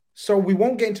 So we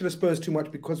won't get into the Spurs too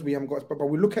much because we haven't got, but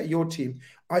we look at your team.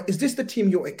 Is this the team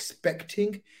you're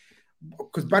expecting?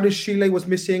 Because Badashile was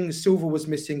missing, Silva was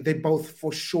missing. They both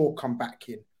for sure come back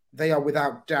in. They are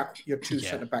without doubt your two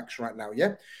centre backs right now.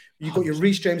 Yeah, you've got your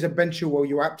Reece James and Ben Chilwell,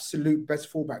 your absolute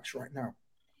best fullbacks right now.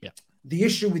 Yeah. The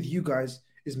issue with you guys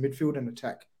is midfield and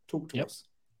attack. Talk to us.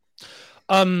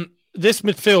 This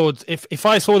midfield, if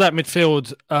I saw that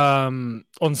midfield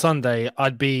on Sunday,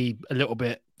 I'd be a little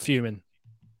bit fuming,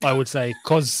 I would say,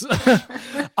 because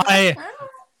I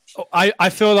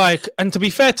feel like, and to be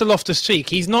fair to Loftus-Cheek,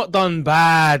 he's not done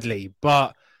badly,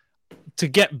 but to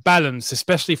get balance,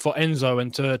 especially for Enzo,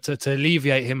 and to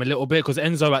alleviate him a little bit, because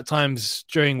Enzo at times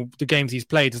during the games he's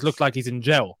played has looked like he's in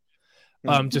jail,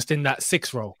 just in that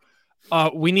 6 role.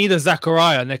 we need a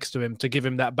Zachariah next to him to give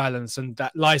him that balance and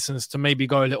that license to maybe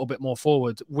go a little bit more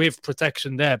forward with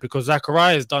protection there, because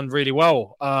Zachariah has done really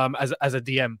well as a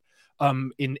DM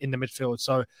in the midfield.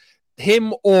 So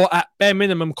him, or at bare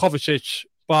minimum Kovacic,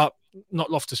 but not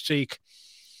Loftus-Cheek.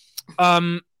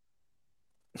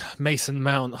 Mason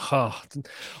Mount,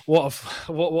 what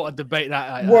a debate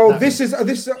that. Well, that this is. I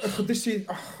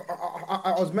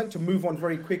was meant to move on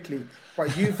very quickly,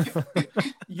 but you've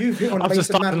hit on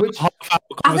Mason Mount, which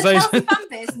as a Chelsea fan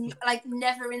base, like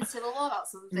never in civil war about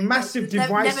something. Massive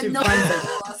divisive never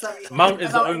fan base. Mount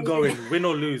is ongoing, win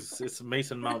or lose. It's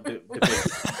Mason Mount debate.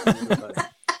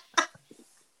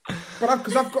 But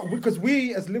because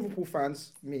we as Liverpool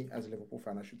fans, me as a Liverpool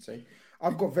fan, I should say,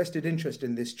 I've got vested interest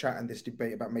in this chat and this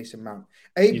debate about Mason Mount.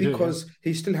 Because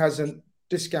he still hasn't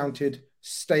discounted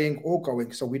staying or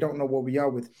going, so we don't know where we are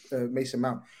with Mason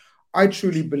Mount. I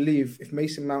truly believe if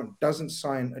Mason Mount doesn't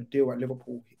sign a deal at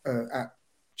Liverpool, at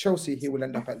Chelsea, he will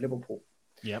end up at Liverpool.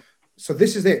 Yep. So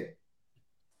this is it.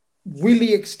 Will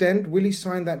he extend? Will he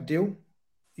sign that deal,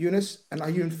 Eunice? And are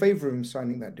you in favour of him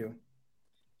signing that deal?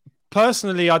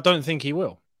 Personally, I don't think he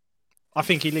will. I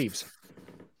think he leaves.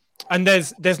 And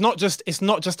it's not just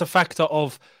a factor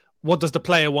of what does the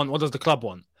player want, what does the club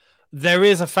want. There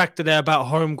is a factor there about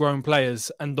homegrown players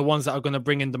and the ones that are going to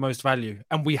bring in the most value.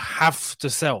 And we have to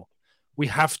sell. We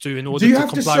have to in order to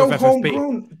comply with FFP.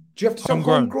 Do you have to sell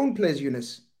homegrown players,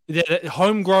 Eunice? Yeah,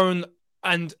 homegrown,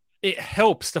 and it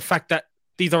helps the fact that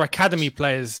these are academy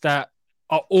players that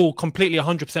are all completely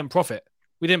 100% profit.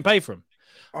 We didn't pay for them.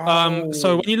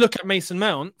 So when you look at Mason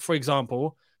Mount, for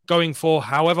example, going for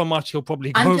however much he'll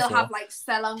probably go for. And you'll have like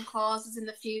sell-on clauses in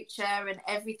the future and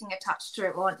everything attached to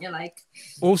it, won't you? Like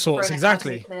all sorts,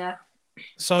 exactly.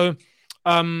 So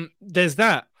there's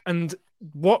that. And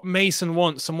what Mason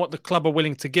wants and what the club are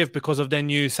willing to give because of their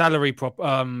new salary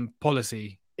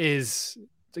policy is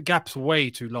the gap's way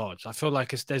too large. I feel like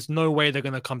there's no way they're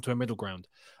going to come to a middle ground.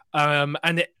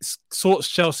 And it sorts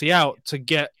Chelsea out to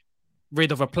get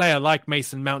rid of a player like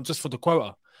Mason Mount just for the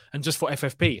quota and just for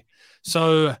FFP.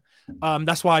 So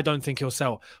that's why I don't think he'll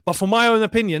sell. But for my own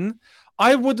opinion,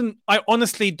 I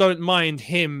honestly don't mind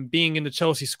him being in the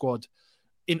Chelsea squad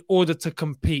in order to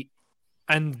compete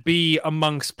and be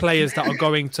amongst players that are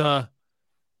going to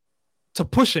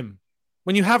push him.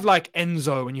 When you have like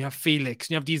Enzo and you have Felix,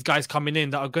 and you have these guys coming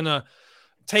in that are going to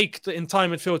take the entire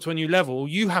midfield to a new level,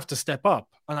 you have to step up.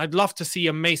 And I'd love to see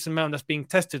a Mason Mount that's being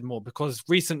tested more, because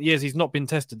recent years he's not been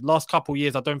tested. Last couple of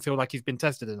years, I don't feel like he's been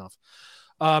tested enough.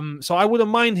 So I wouldn't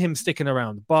mind him sticking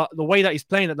around. But the way that he's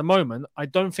playing at the moment, I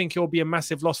don't think he'll be a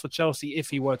massive loss for Chelsea if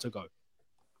he were to go.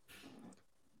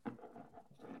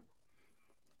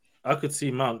 I could see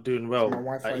Mount doing well. My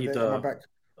Wi-Fi at there. Am I back?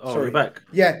 Oh, sorry. you're back.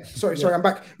 Yeah, sorry, I'm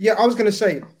back. Yeah, I was going to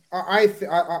say,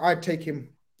 I'd take him.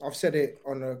 I've said it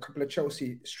on a couple of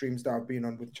Chelsea streams that I've been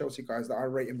on with Chelsea guys that I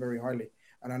rate him very highly.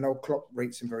 And I know Klopp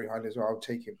rates him very highly as well. I'll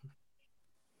take him.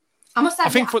 I must say, I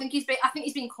think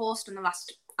he's been coursed in the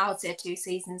last, I would say, 2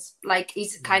 seasons. Like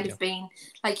he's kind of been,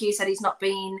 like you said, he's not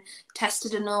been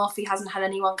tested enough. He hasn't had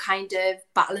anyone kind of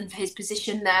battling for his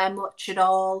position there much at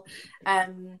all.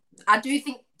 I do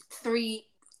think 3-4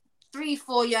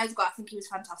 years ago, I think he was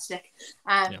fantastic.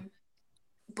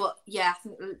 But yeah, I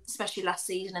think especially last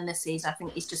season and this season, I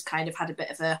think he's just kind of had a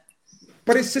bit of a.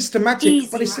 But it's systematic.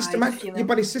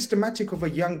 It's systematic of a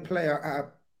young player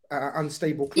at an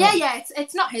unstable club. Yeah.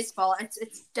 It's not his fault.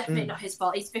 It's definitely not his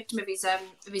fault. He's victim of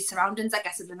his surroundings, I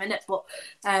guess, at the minute. But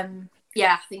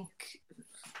yeah, I think.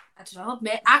 I don't know,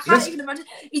 mate. I can't even imagine.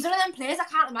 He's one of them players.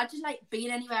 I can't imagine like being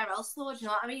anywhere else. Though, do you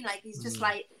know what I mean? Like he's just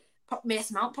like.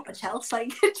 Mason Mount, proper Chelsea.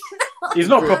 Like, he's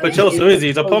not proper Chelsea, is he?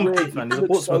 He's a Pompey fan. He's a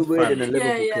Portsmouth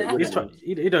fan.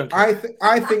 He don't. I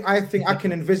think I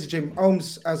can envisage him.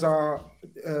 Holmes, as our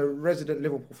resident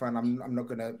Liverpool fan, I'm not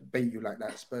going to bait you like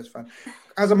that, Spurs fan.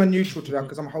 As I'm a neutral to that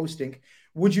because I'm hosting,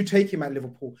 would you take him at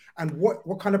Liverpool? And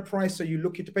what kind of price are you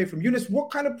looking to pay for him? Eunice,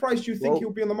 what kind of price do you think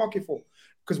he'll be on the market for?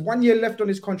 Because 1 year left on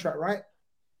his contract, right?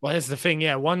 Well, here's the thing.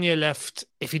 Yeah, 1 year left.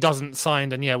 If he doesn't sign,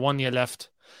 then 1 year left.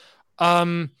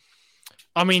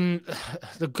 I mean,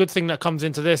 the good thing that comes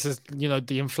into this is,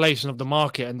 the inflation of the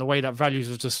market and the way that values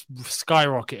have just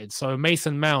skyrocketed. So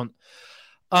Mason Mount,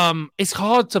 it's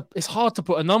hard to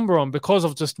put a number on because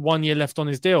of just 1 year left on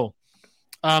his deal.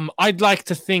 I'd like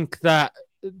to think that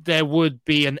there would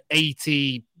be an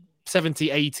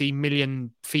 70, 80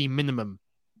 million fee minimum.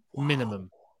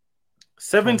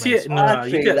 70? No,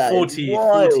 you get 40,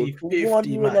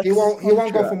 50 max. He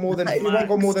won't go for more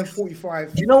than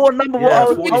 45. Do you know what number?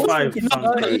 Yeah, what 45.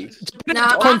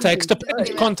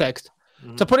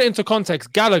 To put it into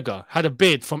context, Gallagher had a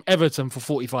bid from Everton for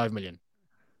 45 million.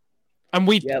 And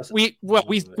we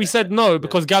said no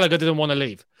because Gallagher didn't want to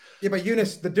leave. Yeah, but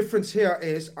Eunice, the difference here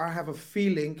is I have a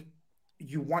feeling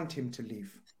you want him to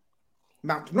leave.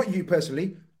 Mount, not you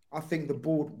personally. I think the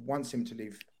board wants him to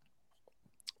leave.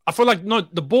 I feel like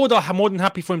the board are more than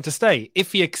happy for him to stay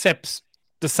if he accepts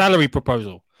the salary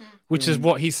proposal, which is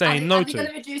what he's saying no to. Are they going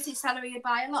to reduce his salary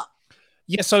by a lot?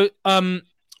 Yeah, so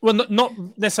well, not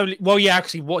necessarily. Well, yeah,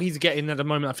 actually, what he's getting at the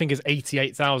moment, I think, is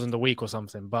 88,000 a week or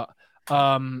something. But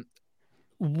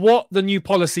what the new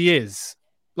policy is,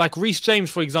 like Reece James,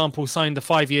 for example, signed a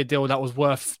 5-year deal that was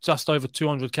worth just over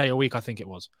 200k a week, I think it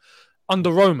was,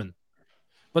 under Roman.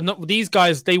 But not these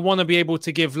guys. They want to be able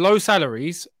to give low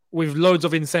salaries with loads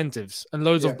of incentives and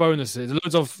loads of bonuses,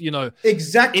 loads of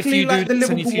exactly if you like do the this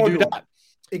Liverpool and if you model. do that.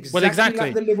 Exactly, well, exactly.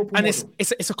 Like the Liverpool and model.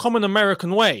 it's a common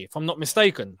American way, if I'm not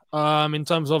mistaken, in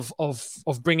terms of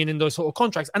bringing in those sort of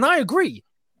contracts. And I agree.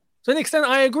 To an extent,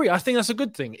 I agree. I think that's a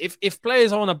good thing. If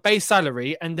players are on a base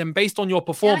salary and then based on your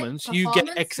performance, you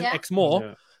get X and X more.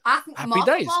 Yeah. I think happy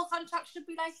days. More contracts should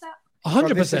be like that.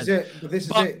 100%. This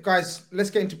is it, guys.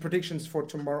 Let's get into predictions for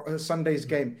tomorrow, Sunday's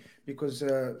game, because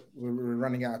we're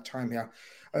running out of time here.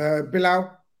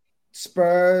 Bilal,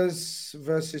 Spurs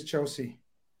versus Chelsea.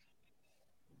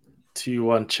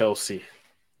 2-1 Chelsea.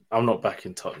 I'm not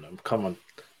backing Tottenham. Come on.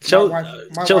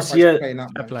 My Chelsea, yeah.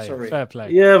 Fair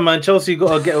play. Yeah, man. Chelsea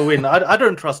got to get a win. I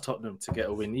don't trust Tottenham to get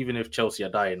a win, even if Chelsea are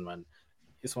dying, man.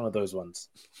 It's one of those ones.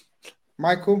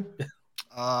 Michael?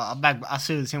 I'm back. I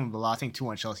say the same with Bilal. I think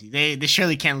 2-1 Chelsea. They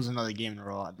surely can't lose another game in a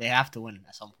row. They have to win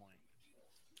at some point.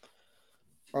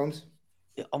 Holmes?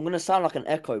 Yeah, I'm going to sound like an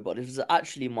echo, but this is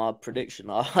actually my prediction.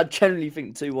 I generally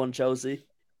think 2-1 Chelsea.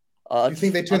 You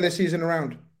think they turn their season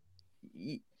around?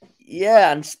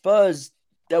 Yeah, and Spurs,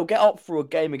 they'll get up for a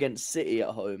game against City at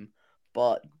home,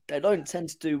 but they don't tend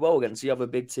to do well against the other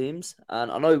big teams.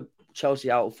 And I know Chelsea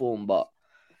out of form, but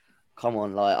come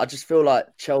on, I just feel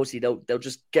like Chelsea, they'll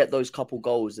just get those couple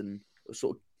goals and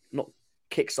sort of not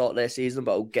kickstart their season,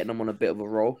 but get them on a bit of a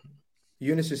roll.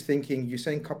 Eunice is thinking, you're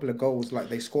saying couple of goals like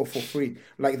they score for free.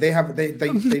 Like they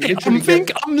literally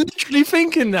I'm literally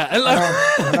thinking that.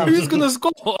 Like, who's going to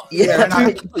score?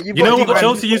 Yeah, you know what?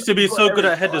 Chelsea used to be so good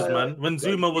at headers, man. When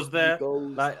Zuma was there,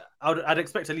 like I'd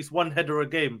expect at least one header a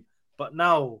game. But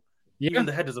now, even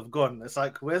the headers have gone. It's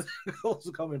like, where's the goals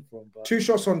coming from? But 2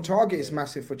 shots on target is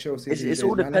massive for Chelsea. It's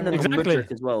all dependent on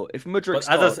Mudryk as well. If Mudryk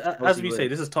starts, as we say,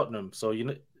 this is Tottenham, so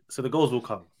so the goals will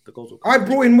come. I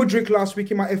brought in Mudryk last week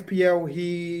in my FPL.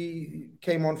 He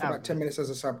came on for about 10 minutes as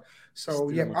a sub. So,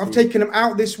 I've taken him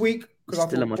out this week because I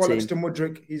thought bollocks to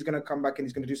Mudryk. He's going to come back and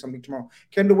he's going to do something tomorrow.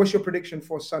 Kendall, what's your prediction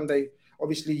for Sunday?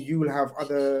 Obviously, you will have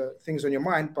other things on your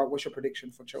mind, but what's your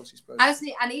prediction for Chelsea Spurs?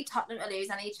 I need Tottenham to lose.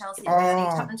 I need Chelsea to win. I need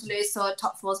Tottenham to lose so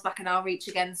top four's back in our reach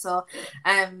again. So,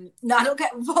 no, I don't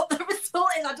get what the result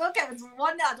is. I don't care if it's 1-0.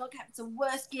 I don't care if it's the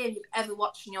worst game you've ever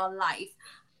watched in your life.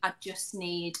 I just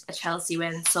need a Chelsea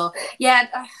win. So, yeah,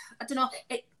 I don't know.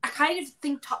 I kind of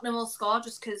think Tottenham will score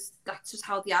just because that's just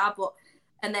how they are. But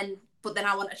then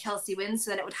I want a Chelsea win, so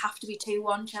then it would have to be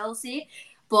 2-1 Chelsea.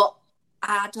 But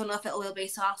I don't know if it will be,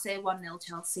 so I'll say 1-0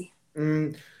 Chelsea.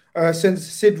 Since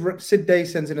Sid Day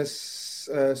sends in a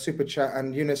super chat,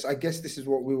 and Eunice, I guess this is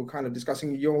what we were kind of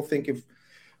discussing. You all think if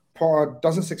Potter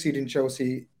doesn't succeed in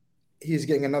Chelsea, he's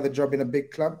getting another job in a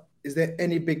big club. Is there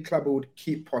any big club who would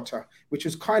keep Potter? Which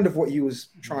is kind of what you was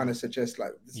trying to suggest.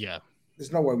 Like,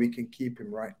 there's no way we can keep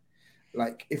him, right?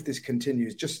 Like, if this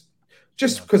continues, just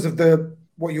because of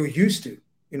what you're used to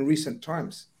in recent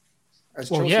times. As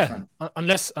Chelsea fan.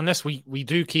 Unless we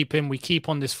do keep him, we keep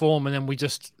on this form, and then we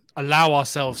just allow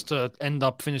ourselves to end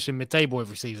up finishing mid-table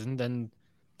every season, then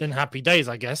happy days,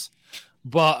 I guess.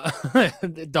 But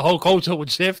the whole culture would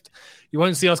shift. You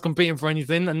won't see us competing for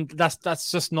anything, and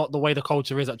that's just not the way the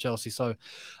culture is at Chelsea. So,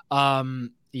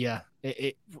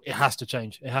 it has to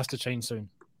change. It has to change soon.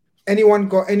 Anyone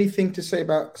got anything to say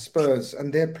about Spurs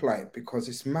and their plight? Because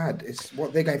it's mad. It's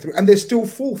what they're going through, and they're still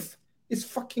fourth. It's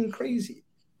fucking crazy.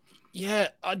 Yeah,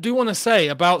 I do want to say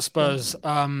about Spurs,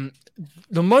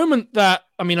 the moment that,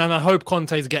 and I hope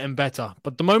Conte's getting better,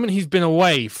 but the moment he's been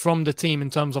away from the team in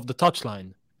terms of the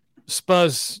touchline,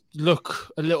 Spurs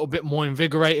look a little bit more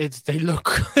invigorated. They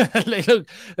look like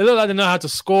they know how to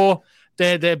score.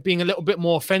 They're being a little bit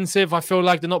more offensive. I feel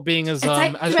like they're not being as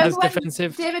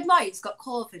defensive. David Moyes got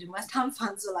COVID, and West Ham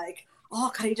fans are like,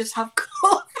 "Oh, can he just have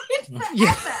COVID?"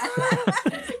 Yeah,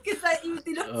 because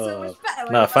they look so much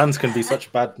better. No, fans can be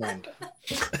such bad mind.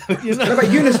 No,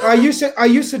 but Eunice, are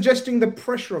you suggesting the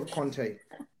pressure of Conte?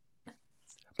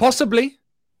 Possibly,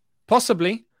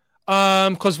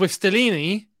 because with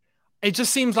Stellini, it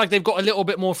just seems like they've got a little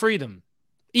bit more freedom.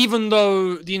 even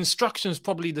though the instruction's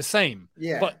probably the same.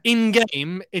 Yeah. But in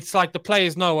game, it's like the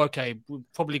players know, okay, we've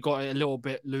probably got it a little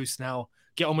bit loose now.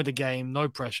 Get on with the game, no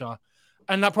pressure.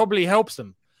 And that probably helps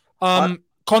them.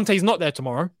 Conte's not there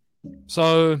tomorrow.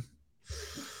 So,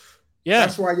 yeah.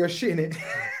 That's why you're shitting it.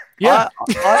 Yeah.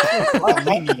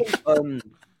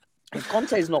 If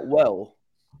Conte's not well,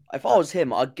 if I was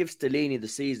him, I'd give Stellini the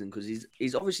season because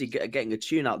he's obviously getting a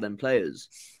tune out of them players.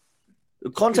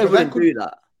 Conte wouldn't do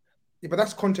that. Yeah, but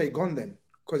that's Conte gone then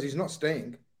because he's not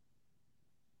staying.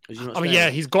 He's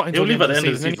got until the end of the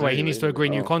season anyway. He needs to agree a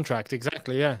new contract.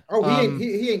 Exactly, yeah. Oh,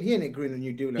 he ain't agreeing a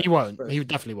new deal. He won't. He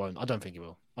definitely won't. I don't think he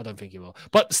will.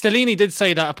 But Stellini did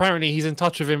say that apparently he's in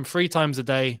touch with him 3 times a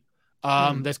day.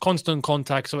 There's constant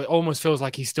contact, so it almost feels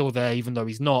like he's still there, even though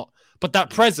he's not. But that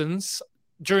presence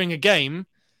during a game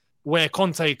where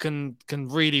Conte can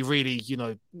really,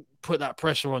 really, put that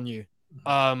pressure on you.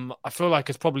 I feel like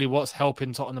it's probably what's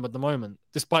helping Tottenham at the moment,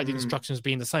 despite the instructions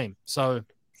being the same. So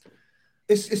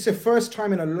it's the first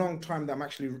time in a long time that I'm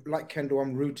actually, like Kendall,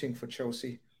 I'm rooting for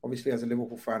Chelsea, obviously as a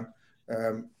Liverpool fan,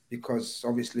 because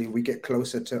obviously we get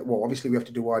closer to, obviously we have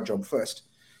to do our job first.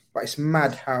 But it's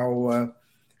mad how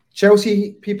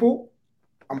Chelsea people,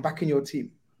 I'm backing your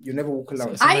team. You never walk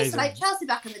alone. I used to like Chelsea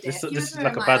back in the day. This is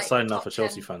like a bad sign now for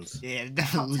Chelsea fans. Yeah, Top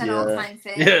definitely. 10 all-time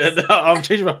fans. Yeah, I'm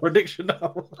changing my prediction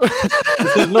now.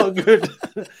 This is not good.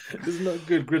 This is not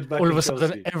good. Grid back all of a Chelsea.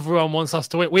 sudden, everyone wants us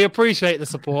to win. We appreciate the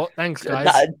support. Thanks,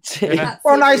 guys.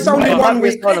 Well, no, it's only 1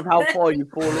 week. Kind of how far you've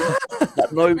fallen. That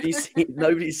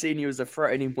nobody's seen you as a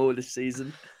threat anymore this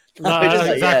season.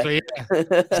 Exactly. Yeah.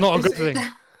 It's not a good thing.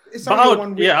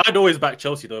 I'd always back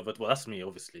Chelsea though. But that's me,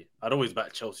 obviously. I'd always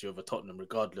back Chelsea over Tottenham,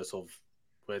 regardless of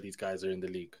where these guys are in the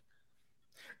league.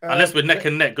 Unless we're neck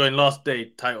and neck going last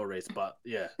day title race, but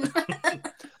yeah.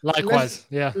 Likewise,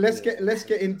 Let's get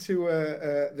into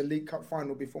the League Cup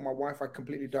final before my Wi-Fi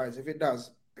completely dies. If it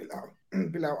does,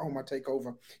 Bilal, Omar, take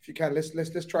over. If you can, let's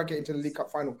try to get into the League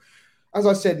Cup final. As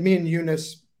I said, me and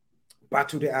Eunice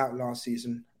battled it out last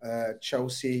season.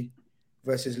 Chelsea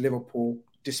versus Liverpool.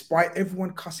 Despite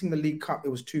everyone cussing the League Cup, it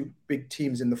was 2 big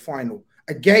teams in the final.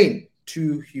 Again,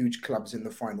 2 huge clubs in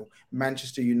the final.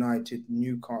 Manchester United,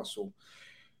 Newcastle.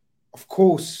 Of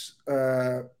course,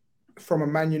 from a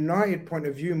Man United point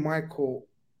of view, Michael,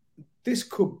 this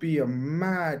could be a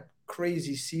mad,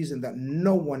 crazy season that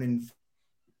no one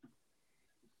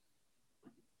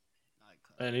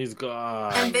And he's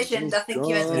gone. Envisioned, I think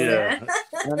you had to say.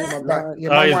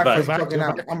 My Wi-Fi is bugging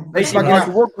out. I'm Basically,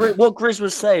 bugging out. what Chris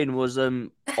was saying was,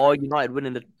 are United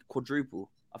winning the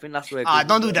quadruple? I think that's where.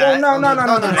 Don't do that. No,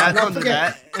 Don't do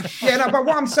that. But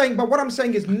what I'm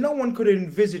saying is no one could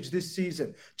envisage this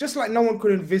season. Just like no one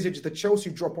could envisage the Chelsea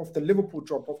drop off, the Liverpool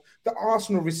drop off, the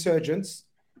Arsenal resurgence.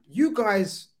 You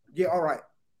guys, all right,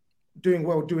 doing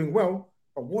well.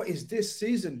 But what is this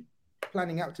season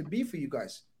planning out to be for you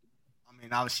guys? I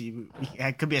mean, obviously,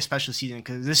 it could be a special season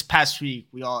because this past week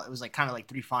it was like kind of like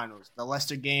 3 finals. The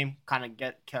Leicester game kind of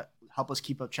help us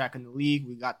keep up track in the league.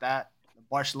 We got that. The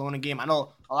Barcelona game. I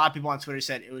know a lot of people on Twitter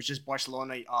said it was just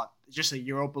Barcelona, just a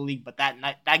Europa League, but that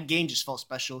night, that game just felt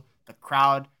special. The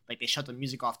crowd, like they shut the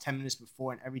music off 10 minutes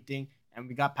before and everything, and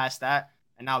we got past that,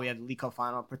 and now we have the League Cup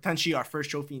final, potentially our first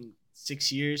trophy in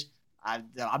 6 years.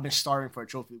 I've been starving for a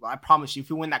trophy, but I promise you,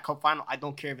 if we win that cup final, I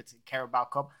don't care if it's a Carabao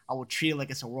Cup. I will treat it like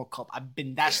it's a World Cup. I've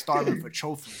been that starving for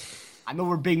trophies. I know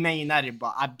we're big Man United,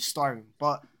 but I'm starving.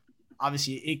 But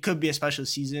obviously, it could be a special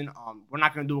season. We're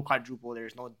not going to do a quadruple.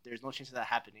 There's no chance of that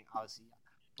happening, obviously.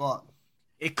 But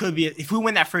it could be if we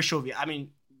win that first trophy. I mean,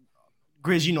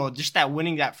 Grizz, just that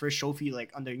winning that first trophy,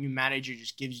 like under a new manager,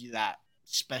 just gives you that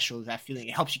feeling.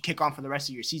 It helps you kick on for the rest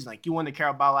of your season. Like you won the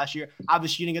Carabao last year.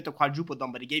 Obviously, you didn't get the quadruple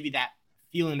done, but it gave you that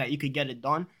feeling that you could get it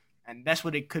done. And that's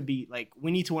what it could be. Like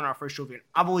we need to win our first trophy.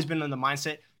 I've always been on the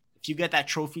mindset, if you get that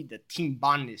trophy, the team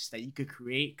bondness that you could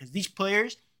create. Because these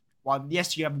players, while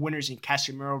yes, you have winners in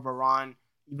Casemiro, Varane,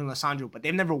 even Lissandro, but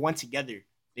they've never won together.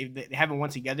 They haven't won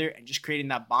together, and just creating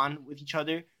that bond with each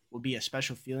other will be a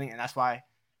special feeling. And that's why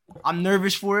I'm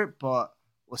nervous for it, but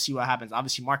we'll see what happens.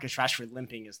 Obviously, Marcus Rashford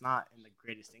limping is not in the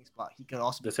greatest things, but he could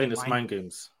also be saying it's mind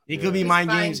games. It could be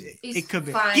mind games. It could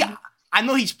be. Yeah, I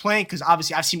know he's playing because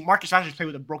obviously I've seen Marcus Rashford play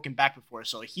with a broken back before,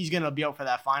 so he's going to be out for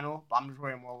that final, but I'm just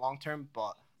worried more long-term.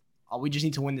 But we just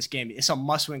need to win this game. It's a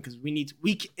must-win because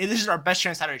this is our best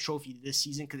chance at a trophy this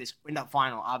season because it's in that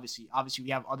final, obviously. Obviously, we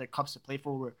have other cups to play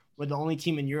for. We're the only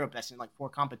team in Europe that's in like 4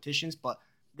 competitions, but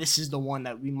this is the one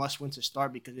that we must win to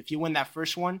start because if you win that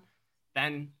first one,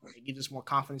 then it gives us more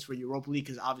confidence for Europa League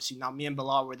because obviously now me and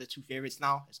Bilal, we're the 2 favorites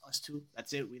now. It's us 2.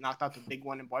 That's it. We knocked out the big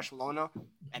one in Barcelona,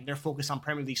 and they're focused on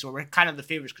Premier League. So we're kind of the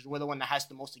favorites because we're the one that has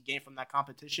the most to gain from that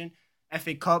competition.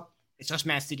 FA Cup, it's just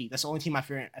Man City. That's the only team I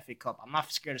fear in FA Cup. I'm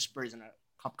not scared of Spurs in a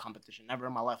cup competition. Never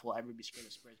in my life will I ever be scared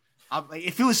of Spurs.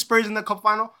 If it was Spurs in the cup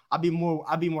final, I'd be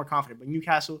more confident. But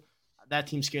Newcastle, that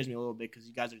team scares me a little bit because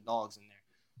you guys are dogs in there.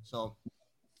 So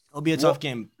it'll be a tough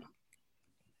game.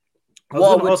 I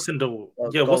was going to ask him though,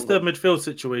 what's the midfield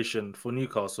situation for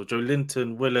Newcastle? Joe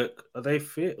Linton, Willock, are they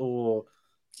fit or?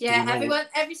 Yeah,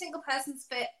 every single person's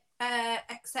fit,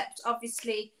 except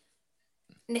obviously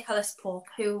Nicholas Pope,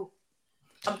 who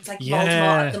I'm like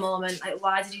Voldemort at the moment. Like,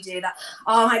 why did you do that?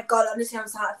 Oh my god, honestly, I'm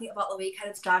starting to think about the weekend.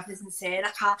 It's driving me insane.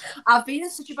 I've been in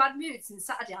such a bad mood since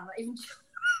Saturday. I'm not even.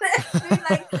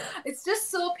 It's just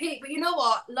so peak. But you know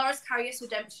what? Loris Karius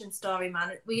redemption story,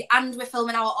 man. We're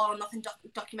filming our All or Nothing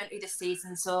documentary this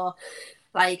season, so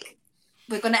like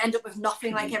we're gonna end up with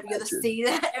nothing like every other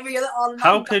season, every other All or Nothing.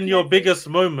 How can your biggest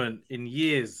moment in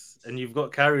years and you've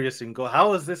got Karius in goal?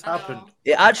 How has this happened?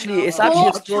 It's actually a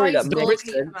story that makes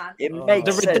sense. It makes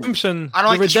the redemption. I don't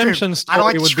like the redemption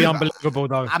story would be unbelievable,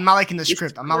 though. I'm not liking the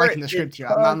script. I'm not liking the script here.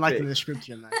 I'm not liking the script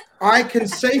here, man. I can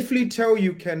safely tell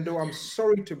you, Kendall, I'm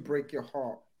sorry to break your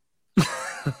heart.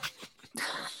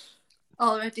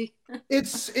 Already.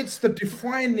 It's the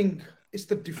defining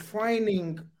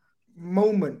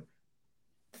moment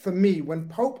for me when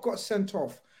Pope got sent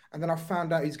off. And then I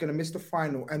found out he's going to miss the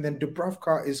final. And then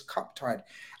Dubravka is cup tied.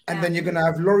 And then you're going to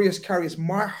have Loris Karius.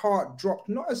 My heart dropped,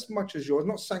 not as much as yours,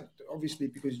 not sank, obviously,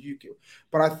 because you killed.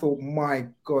 But I thought, my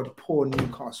God, poor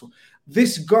Newcastle.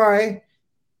 This guy,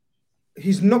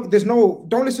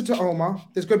 don't listen to Omar.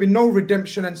 There's going to be no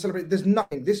redemption and celebrate. There's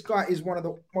nothing. This guy is one of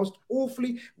the most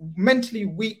awfully, mentally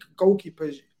weak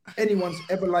goalkeepers anyone's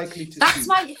ever likely to see. That's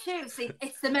my issue. See,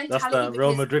 it's the mentality. That's that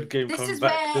Real Madrid game coming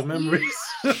back. The memories.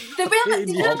 The Real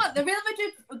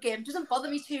Madrid game doesn't bother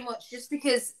me too much, just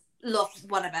because. Look,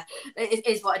 whatever. It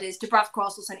is what it is. Dubravka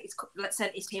also sent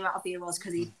his team out of the Euros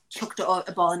because he chucked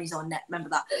a ball in his own net. Remember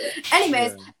that?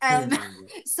 Anyways,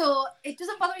 so it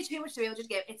doesn't bother me too much, the Real Madrid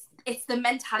game. It's the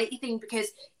mentality thing, because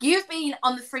you've been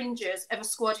on the fringes of a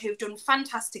squad who've done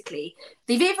fantastically.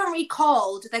 They've even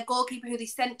recalled their goalkeeper who they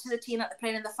sent to the team that they're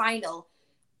playing in the final.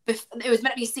 It was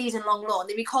meant to be a season-long loan.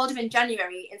 They recalled him in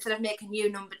January instead of making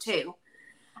you number 2.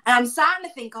 And I'm starting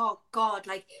to think, oh God,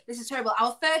 like this is terrible.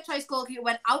 Our third choice goalkeeper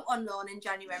went out on loan in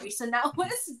January, so now we're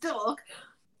stuck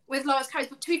with Loris Karius.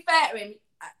 But to be fair to him,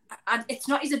 it's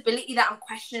not his ability that I'm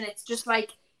questioning. It's just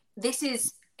like this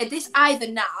either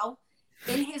now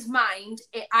in his mind,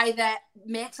 it either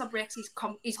makes or breaks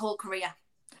his whole career.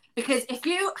 Because if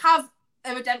you have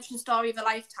a redemption story of a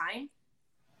lifetime,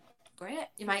 great,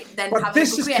 you might then have a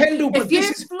career. Kendall, if you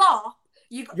flop.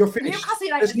 You're finished.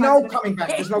 There's no coming back.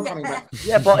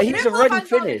 Yeah, but he's already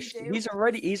finished. He's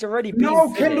already been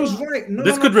finished. Kendall's right.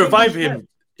 This could revive him.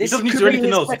 He doesn't need to do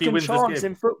anything else if he wins this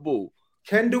game. In football.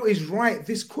 Kendall is right.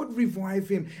 This could revive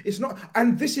him. It's not,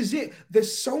 and this is it.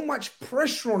 There's so much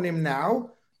pressure on him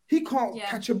now. He can't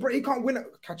catch a break. He can't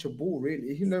catch a ball,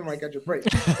 really. He never might catch a break.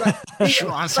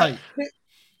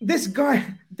 This guy,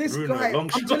 I'm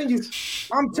telling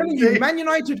you, Man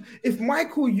United, if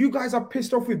Michael, you guys are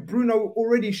pissed off with Bruno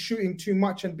already shooting too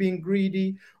much and being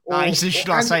greedy. This is shoot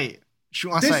on sight.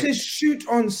 This is shoot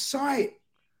on sight.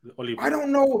 I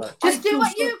don't know. Just do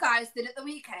what you guys did at the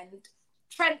weekend.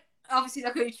 Trent, obviously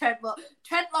not going to Trent, but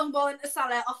Trent long ball into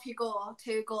Salah, off you go,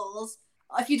 2 goals.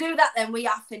 If you do that, then we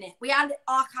are finished.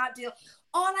 I can't deal.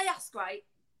 All I ask, right,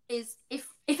 is if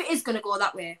it is going to go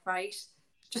that way, right,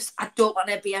 I don't want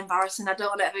to be embarrassing. I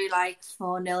don't want to be like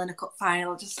 4-0 in a cup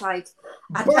final. Just like,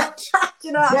 do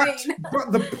you know what I mean?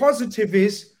 But the positive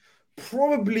is,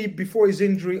 probably before his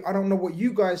injury, I don't know what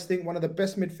you guys think, one of the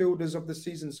best midfielders of the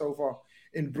season so far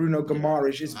in Bruno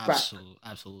Guimaraes is back.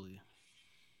 Absolutely.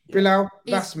 Bilal,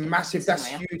 that's massive. That's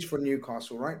huge for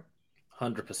Newcastle, right?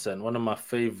 100%. One of my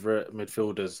favourite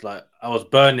midfielders. Like, I was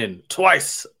burning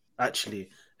twice, actually.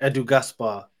 Edu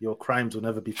Gaspar, your crimes will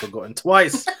never be forgotten.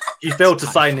 Twice he failed to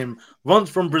sign him. Once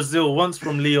from Brazil, once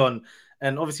from Lyon.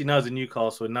 And obviously now he's in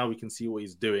Newcastle, and now we can see what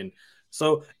he's doing.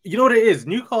 So, you know what it is?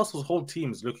 Newcastle's whole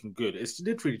team is looking good. It's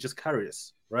literally just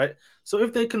Karius, right? So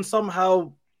if they can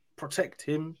somehow protect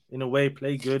him in a way,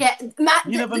 play good,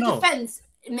 you never know. The defence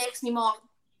makes me more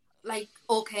like,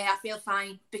 okay, I feel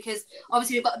fine, because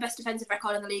obviously we've got the best defensive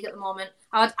record in the league at the moment.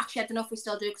 I don't know if we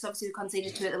still do, because obviously we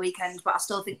conceded 2 at the weekend, but I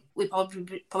still think we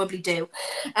probably do.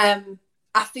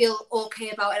 I feel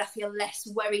okay about it. I feel less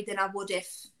worried than I would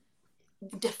if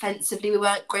defensively we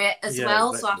weren't great as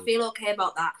well. Exactly. So I feel okay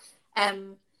about that.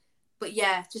 But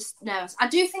yeah, just nervous. I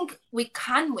do think we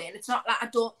can win. It's not like I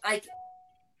don't like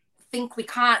think we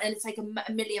can't, and it's like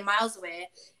a million miles away.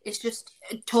 It's just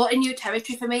totally new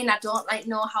territory for me, and I don't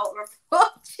know how to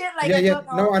approach it. Like, I don't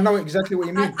know. No, I know exactly what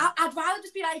you mean. I'd rather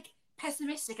just be like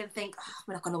pessimistic and think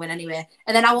we're not going to win anyway,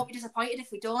 and then I won't be disappointed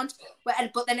if we don't.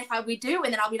 But then if we do,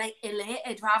 and then I'll be like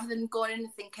elated rather than going in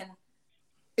and thinking.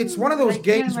 It's one of those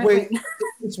games where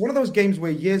it's one of those games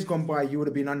where years gone by you would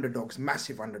have been underdogs,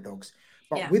 massive underdogs.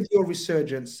 But with your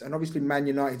resurgence and obviously Man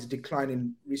United's decline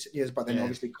in recent years, but then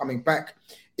obviously coming back,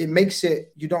 it makes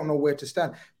it you don't know where to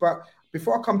stand. But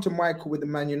before I come to Michael with the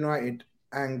Man United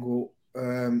angle,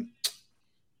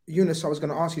 Eunice, I was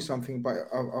going to ask you something, but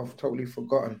I've totally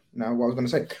forgotten now what I was going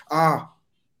to say.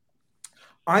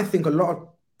 I think a lot of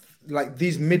like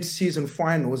these mid-season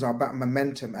finals are about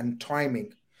momentum and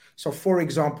timing. So, for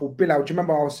example, Bilal, do you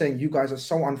remember I was saying you guys are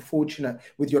so unfortunate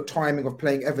with your timing of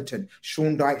playing Everton?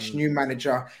 Sean Dyche, new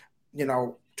manager,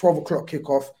 12 o'clock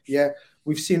kickoff. Yeah,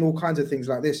 we've seen all kinds of things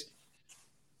like this.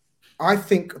 I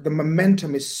think the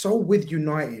momentum is so with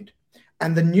United.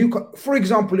 And for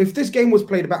example, if this game was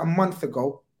played about a month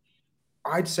ago,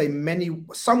 I'd say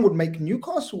some would make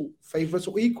Newcastle favourites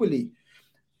or equally.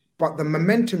 But the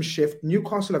momentum shift,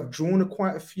 Newcastle have drawn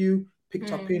quite a few,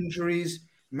 picked up injuries.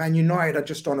 Man United are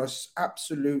just on an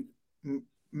absolute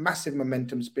massive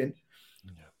momentum spin.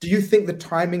 Yeah. Do you think the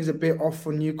timing's a bit off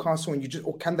for Newcastle,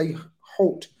 or can they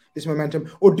halt this momentum,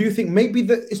 or do you think maybe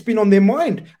that it's been on their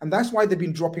mind and that's why they've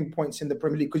been dropping points in the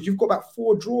Premier League? Because you've got about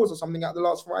 4 draws or something out of the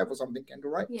last 5 or something,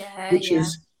 Kendall, right? Yeah, which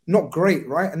is not great,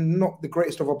 right? And not the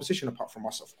greatest of opposition apart from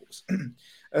us, of course.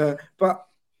 But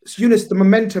Eunice, the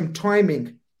momentum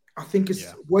timing, I think is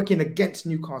working against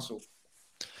Newcastle.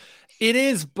 It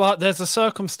is, but there's a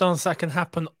circumstance that can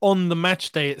happen on the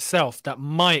match day itself that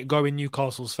might go in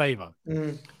Newcastle's favour.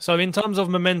 So in terms of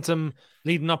momentum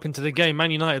leading up into the game, Man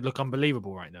United look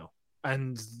unbelievable right now.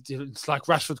 And it's like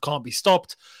Rashford can't be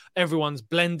stopped. Everyone's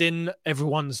blending.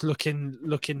 Everyone's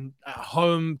looking at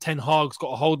home. Ten Hag's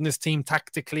got a hold in his team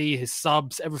tactically. His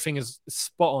subs, everything is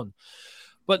spot on.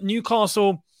 But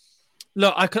Newcastle,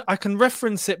 look, I can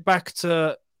reference it back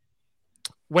to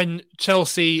when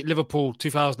Chelsea, Liverpool,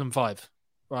 2005,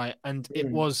 right? And it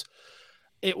was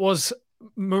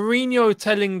Mourinho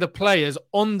telling the players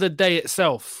on the day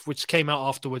itself, which came out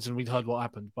afterwards and we'd heard what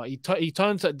happened, but he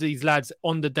turned to these lads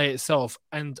on the day itself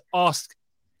and asked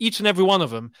each and every one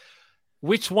of them,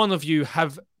 which one of you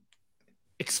have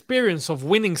experience of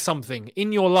winning something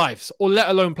in your lives or let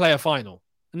alone play a final?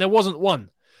 And there wasn't one.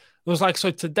 It was like,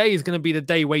 so today is going to be the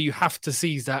day where you have to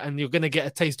seize that and you're going to get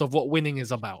a taste of what winning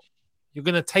is about. You're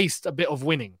going to taste a bit of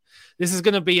winning. This is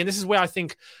going to be, and this is where I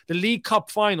think the League Cup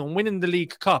final, winning the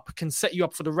League Cup can set you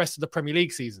up for the rest of the Premier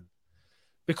League season.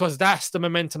 Because that's the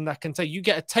momentum that can take. You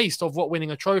get a taste of what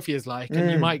winning a trophy is like, and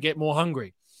you might get more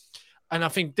hungry. And I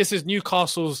think this is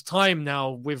Newcastle's time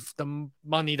now with the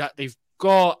money that they've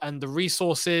got and the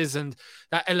resources and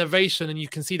that elevation, and you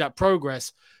can see that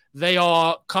progress. They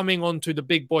are coming onto the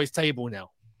big boys' table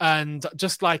now. And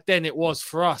just like then it was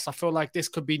for us, I feel like this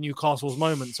could be Newcastle's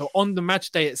moment. So on the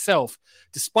match day itself,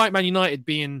 despite Man United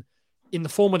being in the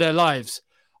form of their lives,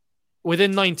 within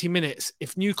 90 minutes,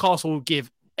 if Newcastle will give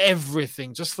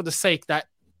everything just for the sake that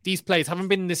these players haven't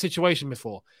been in this situation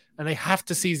before and they have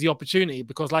to seize the opportunity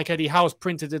because like Eddie Howe's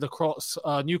printed it across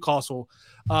Newcastle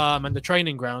and the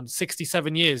training ground,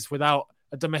 67 years without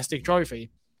a domestic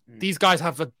trophy. These guys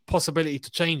have the possibility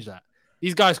to change that.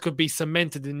 These guys could be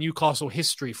cemented in Newcastle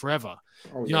history forever.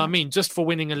 You know what I mean? Just for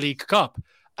winning a League Cup.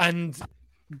 And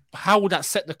how will that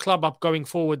set the club up going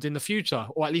forward in the future,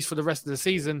 or at least for the rest of the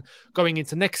season, going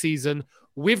into next season,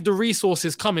 with the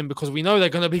resources coming, because we know they're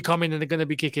going to be coming and they're going to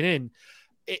be kicking in.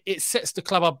 It sets the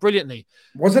club up brilliantly.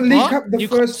 Wasn't League Cup the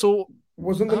first?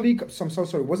 Wasn't the League Cup? I'm so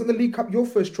sorry. Wasn't the League Cup your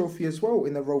first trophy as well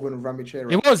in the Rowan and Ramage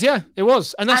era? It was, yeah, it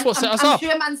was, and that's what set us up.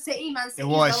 Sure Man City. It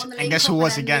was, and guess who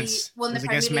was against? It was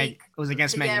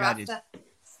against Man United.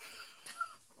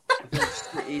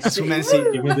 That's what Man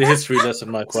City. Give me the history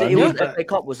lesson, Mike. City won the FA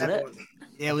Cup, wasn't it?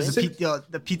 Yeah, it was the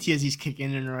PTSD's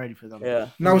kicking in already for them. Yeah.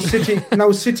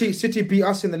 City beat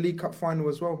us in the League Cup final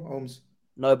as well, Holmes.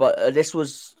 No, but this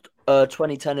was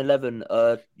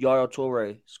 2010-11. Yaya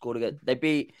Toure scored again. They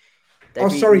beat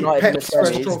Pep's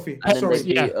first trophy. And then they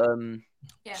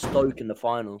beat Stoke in the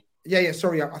final. Yeah,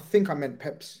 sorry. I think I meant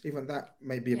Pep's. Even that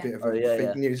may be a bit of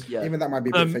fake news. Yeah. Even that might be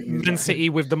a bit of fake news. Man City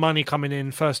with the money coming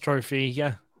in, first trophy,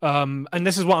 yeah. And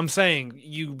this is what I'm saying.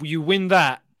 You win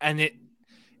that, and it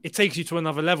takes you to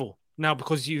another level now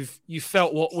because you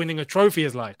felt what winning a trophy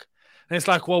is like. And it's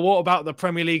like, well, what about the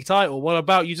Premier League title? What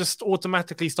about you just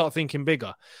automatically start thinking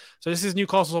bigger? So this is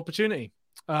Newcastle's opportunity.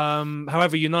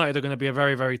 However, United are going to be a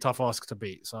very, very tough ask to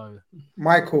beat. So,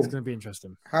 Michael, it's going to be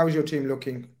interesting. How is your team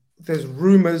looking there's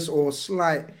rumors or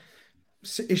slight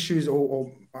issues,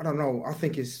 or I don't know. I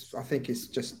think it's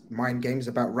just mind games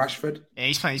about Rashford. Yeah,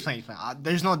 he's playing.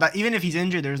 There's no doubt. Even if he's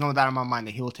injured, there's no doubt in my mind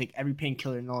that he will take every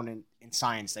painkiller known in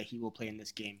science that he will play in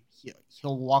this game.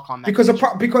 He'll walk on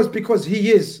that because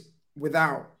he is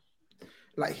without,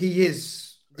 like he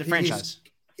is the franchise.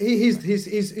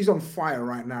 He's on fire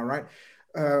right now, right?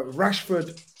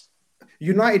 Rashford,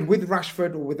 United with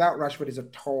Rashford or without Rashford is a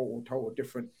total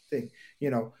different thing.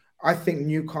 I think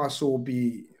Newcastle will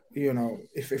be,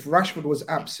 if Rashford was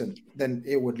absent, then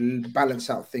it would balance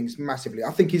out things massively.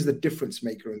 I think he's the difference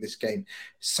maker in this game.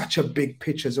 Such a big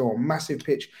pitch as well, massive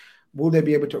pitch. Will they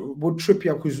be able to? Will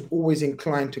Trippier, who's always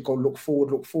inclined to go look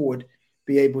forward,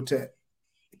 be able to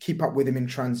keep up with him in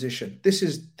transition? This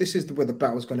is where the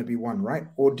battle's going to be won, right?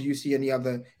 Or do you see any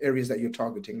other areas that you're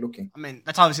targeting, looking? I mean,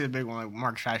 that's obviously the big one. Like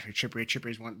Marcus Rashford,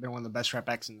 Trippier's been one of the best right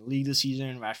backs in the league this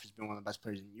season. Rashford's been one of the best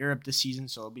players in Europe this season,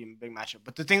 so it'll be a big matchup.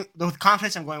 But the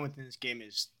confidence I'm going with in this game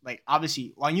is, like,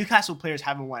 obviously, while Newcastle players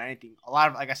haven't won anything,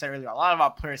 like I said earlier, a lot of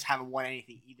our players haven't won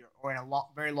anything either, or in a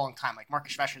very long time. Like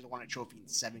Marcus Rashford hasn't won a trophy in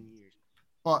 7 years.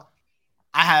 But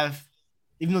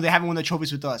even though they haven't won the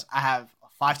trophies with us, I have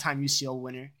a 5-time UCL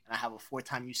winner, and I have a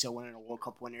 4-time UCL winner and a World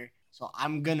Cup winner. So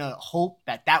I'm going to hope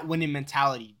that winning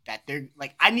mentality, that they're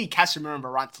like, I need Casemiro and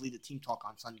Varane to lead the team talk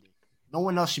on Sunday. No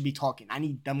one else should be talking. I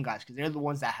need them guys because they're the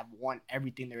ones that have won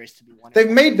everything there is to be won. They've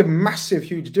made the massive,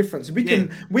 huge difference. We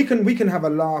can have a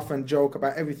laugh and joke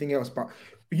about everything else, but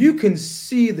you can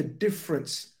see the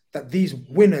difference that these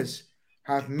winners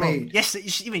have made.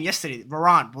 Even yesterday,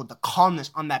 Varane, bro, the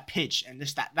calmness on that pitch and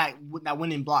just that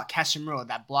winning block, Casemiro,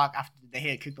 that block after they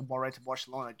had kicked the ball right to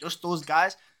Barcelona. Just those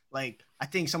guys, like, I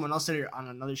think someone else said it on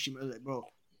another stream, like, bro,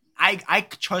 I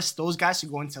trust those guys to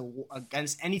go into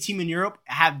against any team in Europe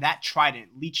and have that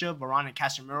trident. Licha, Varane, and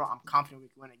Casemiro, I'm confident we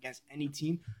can win against any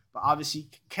team. But obviously,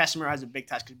 Casemiro has a big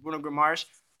task because Bruno Guimaraes,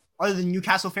 other than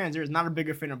Newcastle fans, there is not a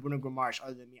bigger fan of Bruno Guimaraes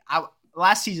other than me.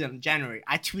 Last season, January,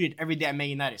 I tweeted every day at Man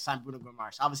United, signed Bruno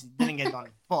Guimaraes. Obviously, didn't get done.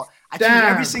 But I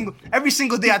tweeted every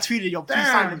single day. I tweeted, yo, please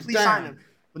sign him.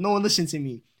 But no one listened to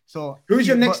me. So who's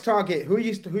your next target? Who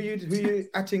you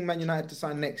atting Man United to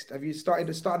sign next? Have you started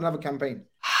another campaign?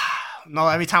 No,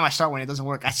 every time I start one, it doesn't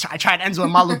work. I tried Enzo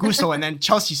and Malo Gusto, and then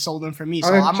Chelsea sold them for me.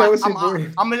 So I'm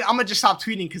gonna just stop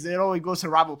tweeting because it always goes to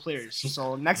rival players.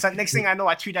 So next thing I know,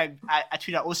 I tweet at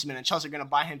Osimhen, and Chelsea are gonna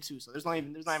buy him too. So there's not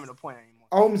even a point anymore.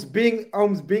 Holmes being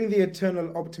the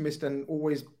eternal optimist and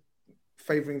always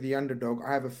favoring the underdog,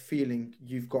 I have a feeling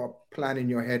you've got a plan in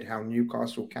your head how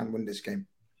Newcastle can win this game.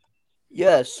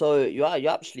 Yeah, so you're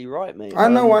absolutely right, mate. I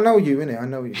know you, innit? I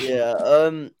know you. Yeah.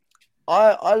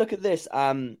 I look at this.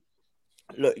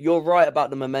 Look, you're right about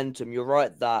the momentum. You're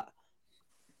right that,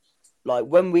 like,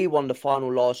 when we won the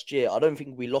final last year, I don't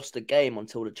think we lost a game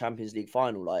until the Champions League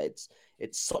final. Like,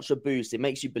 it's such a boost. It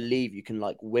makes you believe you can,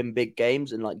 like, win big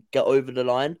games and, like, get over the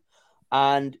line.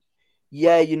 And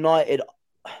yeah, United.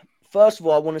 First of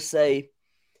all, I want to say,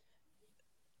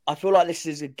 I feel like this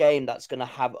is a game that's going to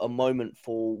have a moment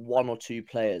for one or two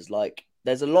players. Like,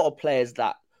 there's a lot of players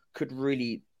that could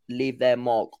really leave their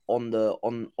mark on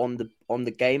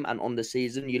the game and on the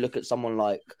season. You look at someone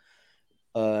like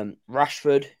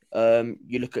Rashford.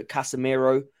 You look at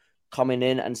Casemiro coming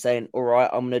in and saying, "All right,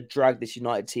 I'm going to drag this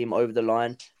United team over the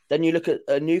line." Then you look at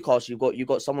Newcastle. You've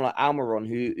got someone like Almiron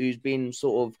who's been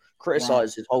sort of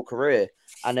criticised his whole career,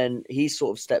 and then he's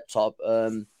sort of stepped up.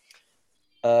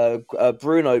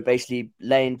 Bruno basically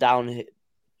laying it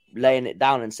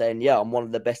down and saying, yeah, I'm one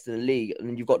of the best in the league. And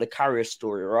then you've got the Carrier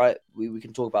story, right? We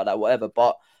can talk about that, whatever.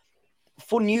 But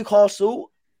for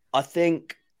Newcastle, I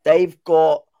think I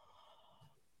feel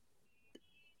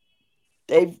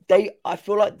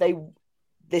like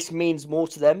this means more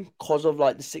to them because of,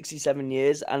 like, the 67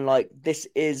 years. And, like, this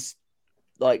is,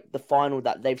 like, the final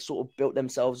that they've sort of built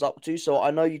themselves up to. So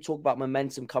I know you talk about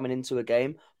momentum coming into a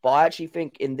game, but I actually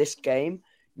think in this game,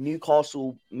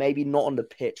 Newcastle, maybe not on the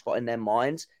pitch, but in their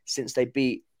minds, since they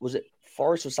beat, was it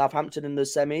Forest or Southampton in the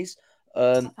semis?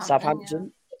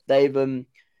 Southampton. Yeah.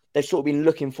 They've sort of been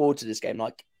looking forward to this game.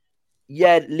 Like,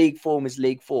 yeah, league form is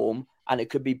league form, and it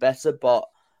could be better, but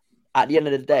at the end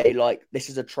of the day, like, this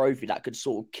is a trophy that could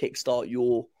sort of kickstart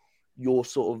your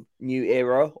sort of new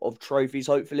era of trophies,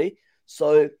 hopefully.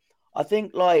 So I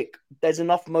think, like, there's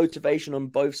enough motivation on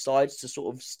both sides to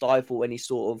sort of stifle any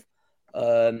sort of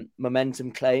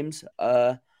momentum claims.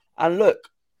 And look,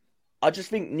 I just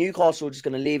think Newcastle are just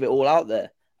going to leave it all out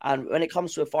there. And when it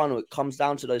comes to a final, it comes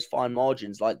down to those fine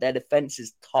margins. Like, their defense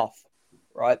is tough,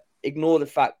 right? Ignore the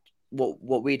fact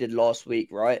what we did last week,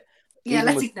 right? Yeah,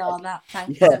 let's ignore that.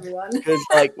 Thanks, everyone. Because,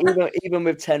 like, even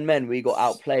with 10 men, we got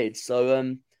outplayed.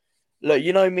 So Look,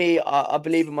 you know me. I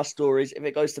believe in my stories. If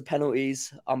it goes to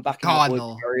penalties, I'm backing my boy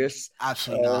Karius.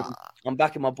 Absolutely not. I'm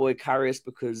backing my boy Karius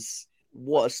because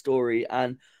what a story.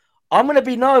 And I'm gonna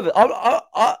be nervous.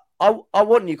 I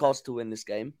want Newcastle to win this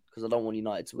game because I don't want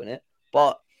United to win it.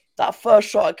 But that first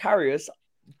shot at Karius,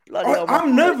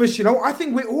 I'm nervous, you know. I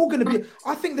think we're all going to be.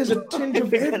 I think there's a tinge of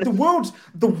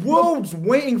the world's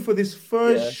waiting for this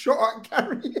first shot at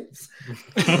Karius.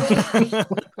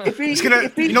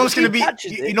 You know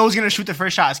who's gonna shoot the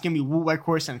first shot? It's gonna be Wood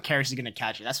Weghorst and Karius is gonna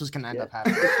catch it. That's what's gonna end up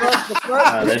happening.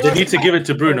 They need to give it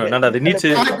to Bruno. No, they need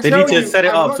to set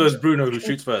it up so it's Bruno who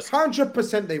shoots first.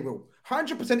 100% they will.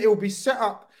 100% it will be set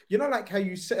up. You know, like how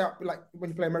you set up, like when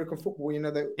you play American football, you know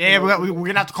that. Yeah, we're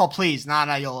gonna have to call plays.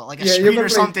 Yo, like a screen or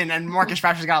something, and Marcus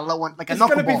Rashford's got a low one, like a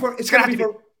knuckleball. It's gonna have to be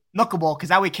knuckleball because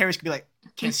that way Karius could be like,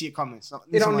 can't see it coming. So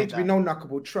it don't need to be no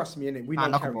knuckleball. Trust me, innit? We know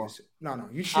Karius. No,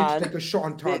 you should take a shot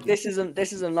on target. This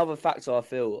is another factor. I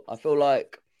feel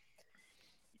like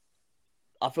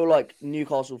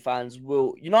Newcastle fans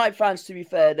will. United fans, to be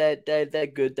fair, they're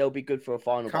good. They'll be good for a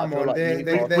final. Come on,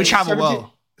 we travel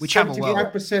well. We travel well.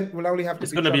 75% will only have to.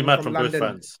 It's going to be mad from both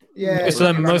fans. Yeah, it's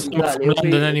most from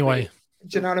London anyway.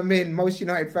 Do you know what I mean? Most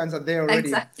United fans are there already.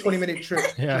 Exactly. 20-minute trip.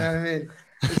 Yeah. You know what I mean?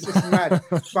 It's just mad.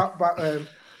 But I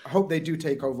hope they do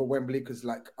take over Wembley because,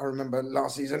 like, I remember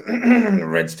last season, the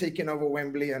Reds taking over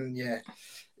Wembley, and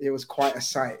it was quite a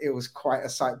sight.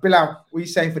 Bilal, what are you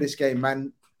saying for this game,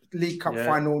 man? League Cup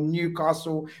final,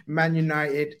 Newcastle, Man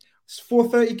United. It's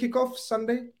 4:30 kickoff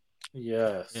Sunday.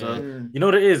 Yeah. So you know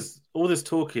what it is? All this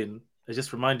talking, it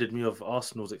just reminded me of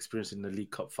Arsenal's experience in the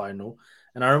League Cup final.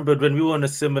 And I remembered when we were on a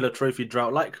similar trophy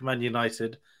drought like Man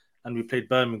United and we played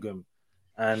Birmingham.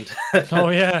 And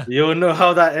you all know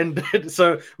how that ended.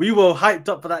 So we were hyped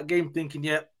up for that game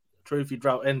thinking, trophy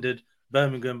drought ended.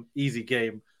 Birmingham, easy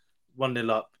game, 1-0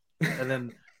 up. And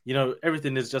then, you know,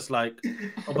 everything is just like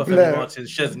Obafemi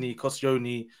Martins, Szczesny,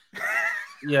 Koscielny.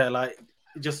 Like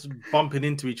just bumping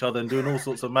into each other and doing all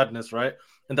sorts of madness, right?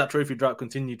 And that trophy drought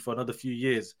continued for another few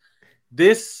years.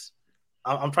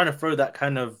 I'm trying to throw that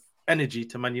kind of energy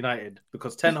to Man United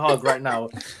because Ten Hag right now,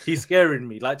 he's scaring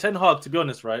me. Like Ten Hag, to be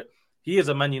honest, right? He is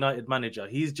a Man United manager.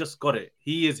 He's just got it.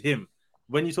 He is him.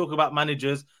 When you talk about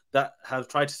managers that have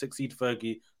tried to succeed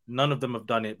Fergie, none of them have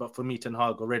done it. But for me, Ten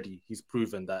Hag already, he's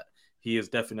proven that he is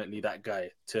definitely that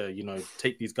guy to, you know,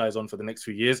 take these guys on for the next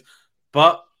few years.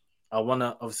 But I want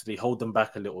to obviously hold them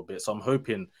back a little bit. So I'm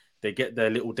hoping they get their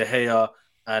little De Gea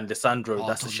and Lissandro.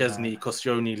 That's a Szczesny,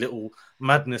 Koscielny little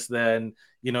madness there. And,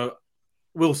 you know,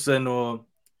 Wilson or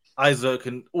Isaac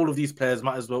and all of these players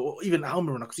might as well. Or even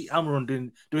Almiron. I could see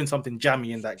Almiron doing something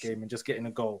jammy in that game and just getting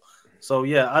a goal. So,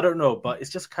 I don't know. But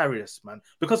it's just Karius, man.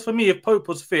 Because for me, if Pope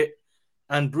was fit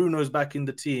and Bruno's back in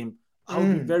the team, I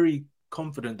would be very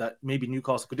confident that maybe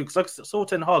Newcastle could do. Because I saw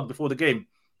Ten Hag before the game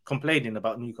complaining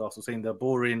about Newcastle, saying they're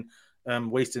boring,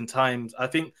 wasting time. I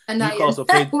think Newcastle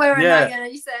played.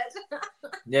 You said.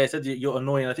 He said you're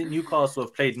annoying. I think Newcastle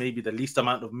have played maybe the least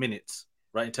amount of minutes,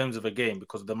 right, in terms of a game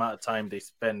because of the amount of time they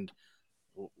spend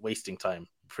wasting time,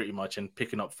 pretty much, and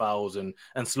picking up fouls and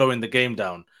slowing the game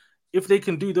down. If they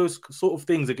can do those sort of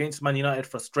things against Man United,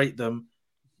 frustrate them,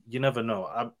 you never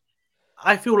know.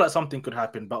 I feel like something could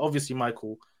happen, but obviously,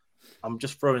 Michael, I'm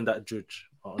just throwing that judge.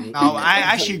 I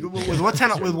actually, with what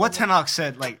Ten Hag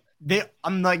said, like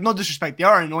I'm like, no disrespect, they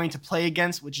are annoying to play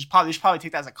against, which is you should probably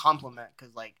take that as a compliment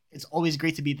because like it's always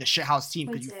great to be the shithouse team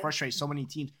because you frustrate so many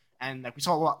teams. And like we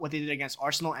saw what they did against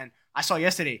Arsenal, and I saw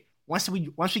yesterday once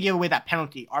we gave away that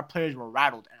penalty, our players were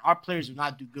rattled, and our players do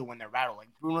not do good when they're rattled. Like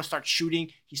Bruno starts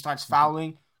shooting, he starts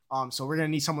fouling. So we're gonna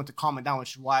need someone to calm it down,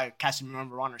 which is why Casemiro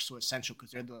and Varane are so essential because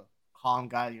they're the calm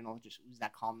guys, you know, just use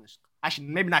that calmness. Actually,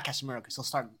 maybe not Casemiro because he'll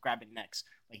start grabbing necks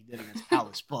like he did against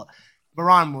Palace, but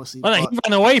Varane mostly. Well, he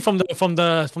ran away from the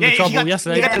trouble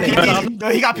yesterday. He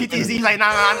got PTSD. He's like, nah,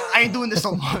 I ain't doing this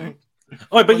no more.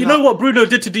 Oh, but you know what Bruno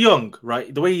did to De Jong,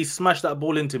 right? The way he smashed that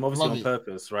ball into him, obviously on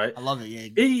purpose, right? I love it, yeah.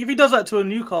 If he does that to a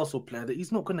Newcastle player, that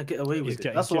he's not going to get away with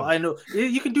it. That's what I know.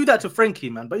 You can do that to Frankie,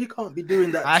 man, but you can't be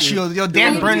doing that. Actually,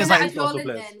 Dan Burn is like...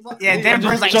 Dan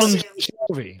Burn's like...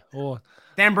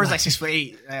 Dan Burn's like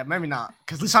 6'8". Maybe not,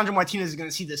 because Lisandro Martinez is going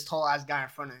to see this tall-ass guy in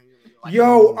front of him. Like,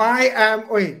 yo, I am...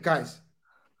 Wait, guys.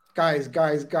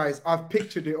 I've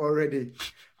pictured it already.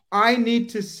 I need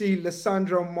to see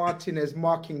Lisandro Martinez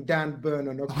marking Dan Burn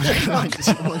on a we don't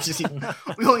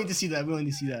need to see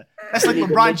that. That's like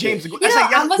LeBron James. Beginning of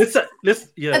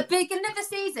the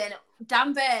season,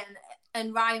 Dan Burn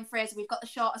and Ryan Fraser, we've got the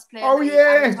shortest player Oh, in the league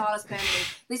yeah. and the tallest player in the league.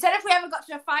 They said if we ever got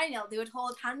to a final, they would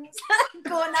hold hands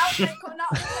going out, like, coming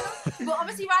out of the tunnel. But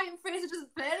obviously Ryan Fraser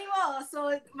doesn't play anymore, so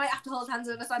we might have to hold hands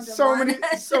with Lissandra.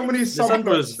 So many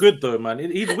Lissandra is good though, man.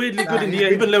 He's weirdly good in the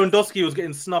air. Even Lewandowski was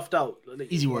getting snuffed out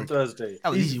Easy on work. Thursday.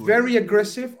 He's very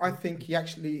aggressive. I think he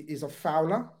actually is a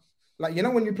fouler. Like, you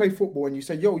know, when you play football and you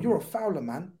say, yo, you're a fouler,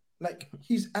 man. Like,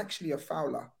 he's actually a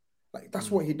fouler. Like, that's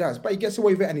what he does. But he gets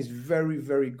away with it, and he's very,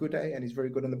 very good at it, and he's very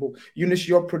good on the ball. Eunice,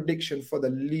 your prediction for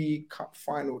the League Cup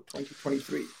Final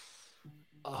 2023?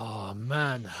 Oh,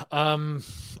 man.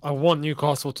 I want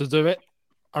Newcastle to do it.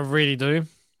 I really do.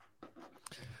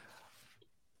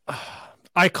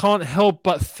 I can't help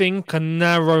but think a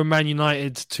narrow Man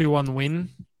United 2-1 win.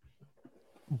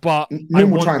 But I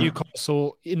want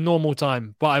Newcastle in normal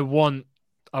time. But I want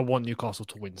Newcastle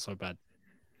to win so bad.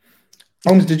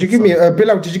 Did you give me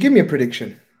Bilal? Did you give me a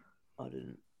prediction? I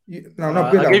didn't.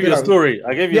 Not Bilal. I gave you a story.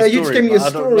 You just gave me a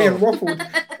story and waffled.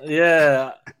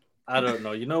 Yeah, I don't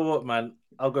know. You know what, man?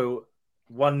 I'll go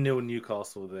 1-0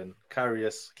 Newcastle then.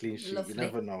 Karius clean sheet. Lovely. You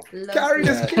never know.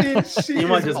 Karius clean sheet. You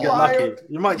might just get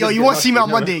lucky. You won't see me on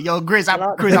Monday. Yo, Grizz,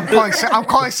 I'm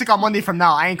calling sick on Monday from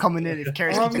now. I ain't coming in if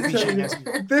Karius keeps clean sheet against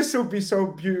me. This will be so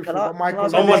beautiful. Michael,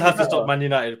 someone has to stop Man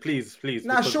United, please.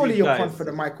 Nah, surely you're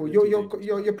confident, Michael.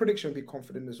 Your prediction will be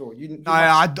confident as well.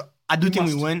 I do think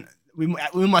we win. We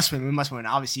must win. We must win.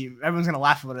 Obviously, everyone's gonna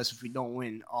laugh at us if we don't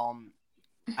win.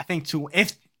 I think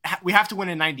if we have to win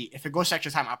in 90. If it goes to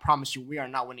extra time, I promise you, we are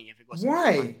not winning. If it goes to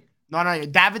extra time. No.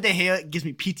 David De Gea gives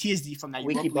me PTSD from that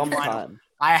Europa League final.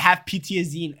 I have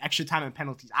PTSD in extra time and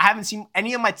penalties. I haven't seen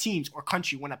any of my teams or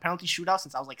country win a penalty shootout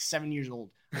since I was like 7 years old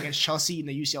against Chelsea in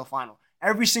the UCL final.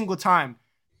 Every single time,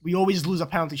 we always lose a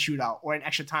penalty shootout or an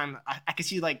extra time. I can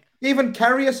see like even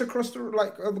carry us across the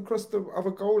other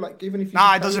goal. Like even if it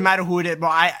doesn't matter who it is.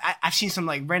 But I've seen some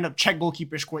like random Czech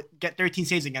goalkeepers get 13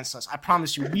 saves against us. I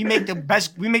promise you, we make the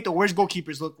worst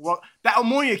goalkeepers look. Well, that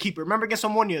Omonia keeper, remember against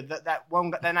Omonia,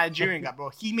 that Nigerian guy, bro.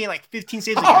 He made like 15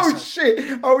 saves against us. Oh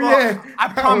shit! Oh bro, yeah!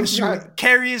 I promise you,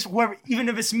 carry us, whoever, even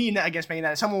if it's me against Man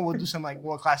United, someone will do some like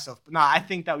world class stuff. But I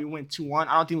think that we win 2-1.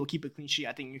 I don't think we'll keep a clean sheet.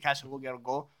 I think Newcastle will get a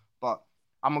goal, but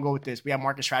I'm gonna go with this. We have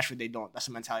Marcus Rashford. They don't. That's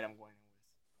the mentality I'm going with.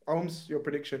 Ohms, your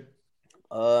prediction?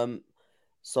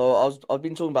 So I've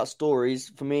been talking about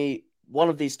stories. For me, one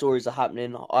of these stories are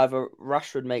happening. Either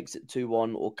Rashford makes it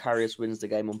 2-1 or Karius wins the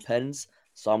game on pens.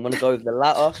 So I'm gonna go with the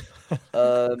latter.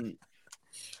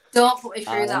 Don't put me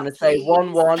through that. I'm gonna say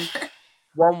 1-1.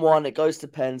 1-1. It goes to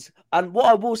pens. And what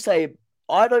I will say,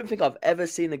 I don't think I've ever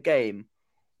seen a game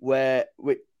where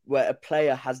a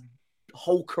player has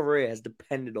whole career has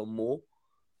depended on more.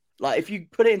 Like, if you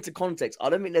put it into context,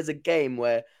 I don't think there's a game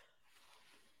where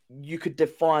you could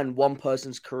define one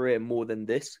person's career more than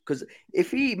this. Because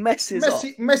if he messes up...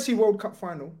 Messi World Cup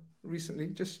final recently,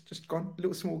 just gone. A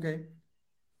little small game.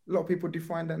 A lot of people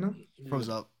define that now. Froze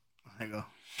up. There you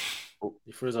go.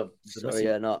 He froze up. Sorry,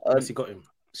 yeah, no. Messi got him.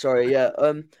 Sorry, yeah.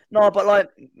 No, but like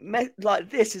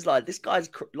this is like, this guy's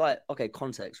like, okay,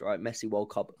 context, right? Messi World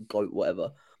Cup, GOAT,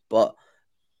 whatever. But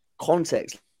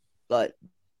context, like,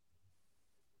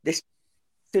 this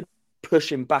could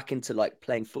push him back into like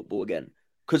playing football again.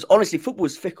 Because honestly, football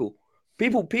is fickle.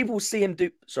 People see him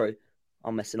do. Sorry,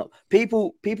 I'm messing up.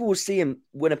 People will see him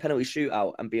win a penalty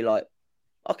shootout and be like,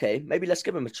 okay, maybe let's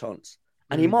give him a chance.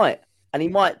 And he might.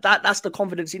 That's the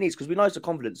confidence he needs, because we know it's a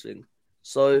confidence thing.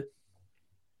 So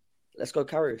let's go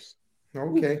Karius.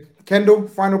 Okay, Kendall,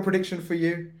 final prediction for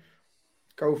you.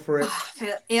 Go for it. I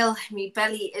feel ill. My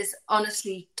belly is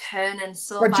honestly turning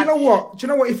so But bad. do you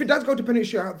know what? If it does go to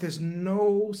penalty shootout, there's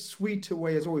no sweeter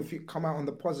way as well if you come out on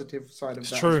the positive side of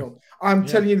that. True. As well. I'm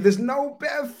telling you, there's no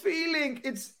better feeling.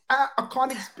 I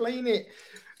can't explain it.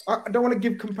 I don't want to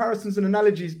give comparisons and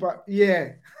analogies, but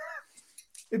yeah.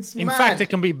 It's In mad. fact, it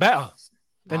can be better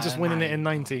than just winning it in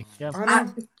 90. Yeah.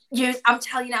 I'm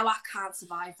telling you now, I can't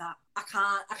survive that. I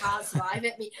can't survive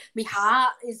it. My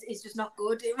heart is just not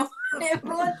good. It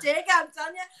won't take it, I'm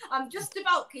telling you. I'm just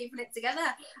about keeping it together.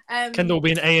 Kendall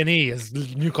being A&E as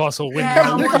Newcastle win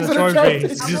Newcastle the trophy.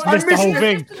 He's just missed the whole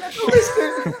thing.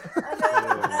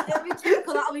 It'll be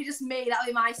typical. That'll be just me. That'll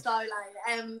be my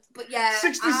storyline. But yeah,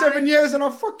 67 years and I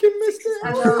fucking missed it.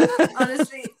 I know,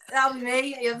 honestly, that'll be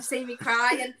me. You'll see me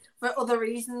crying for other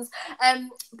reasons.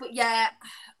 But yeah,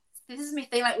 this is my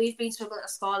thing. Like, we've been struggling to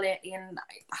score lately, and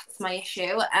that's my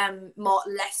issue.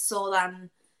 Less so than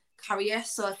Karius.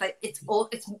 So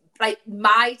it's like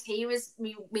my team is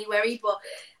me worry. But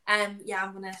yeah,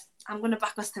 I'm gonna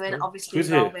back us to win. Obviously,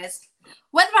 as always.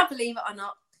 Whether I believe it or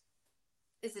not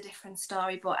is a different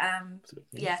story. But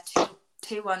yeah,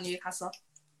 2-1 Newcastle.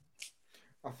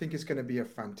 I think it's going to be a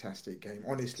fantastic game.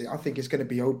 Honestly, I think it's going to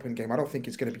be open game. I don't think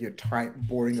it's going to be a tight,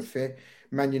 boring affair.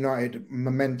 Man United,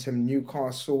 momentum,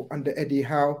 Newcastle under Eddie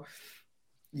Howe.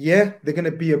 Yeah, they're going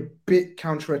to be a bit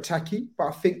counter-attacky, but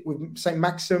I think with St.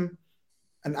 Maxim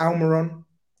and Almiron,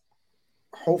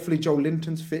 hopefully Joe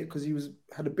Linton's fit because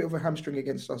had a bit of a hamstring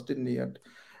against us, didn't he?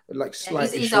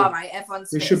 He's all right. Everyone's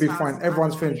fit. He should be fine.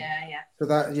 Everyone's fit. Yeah. So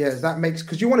that makes,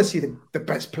 because you want to see the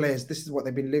best players. This is what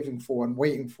they've been living for and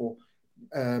waiting for.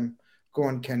 Go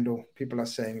on, Kendall. People are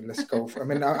saying, let's go. I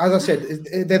mean, as I said,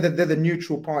 they're the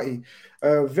neutral party.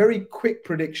 Very quick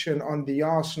prediction on the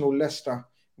Arsenal-Leicester.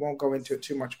 Won't go into it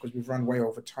too much because we've run way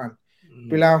over time.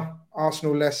 Bilal,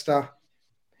 Arsenal-Leicester,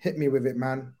 hit me with it,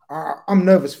 man. I'm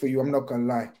nervous for you. I'm not going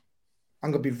to lie.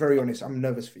 I'm going to be very honest. I'm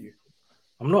nervous for you.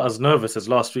 I'm not as nervous as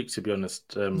last week, to be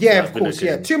honest. Of course, game.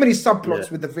 Yeah. Too many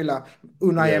subplots with the Villa.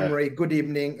 Unai Emery, good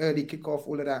evening, early kickoff,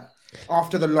 all of that.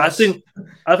 After the loss.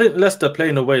 I think Leicester play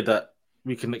in a way that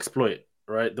we can exploit,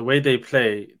 right? The way they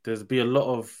play, there's be a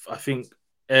lot of, I think,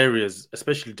 areas,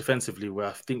 especially defensively, where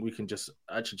I think we can just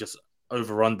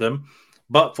overrun them.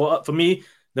 But for me,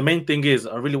 the main thing is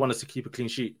I really want us to keep a clean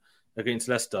sheet against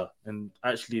Leicester and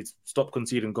actually stop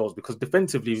conceding goals, because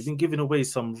defensively we've been giving away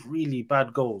some really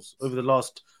bad goals over the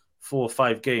last 4 or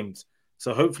 5 games.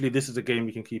 So hopefully this is a game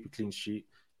we can keep a clean sheet,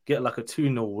 get like a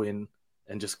 2-0 win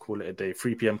and just call it a day.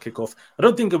 3 p.m. kickoff. I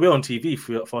don't think we're on TV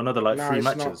for another 3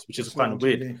 matches, which is kind of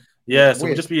weird. Yeah, so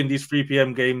we'll just be in these 3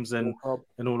 p.m. games and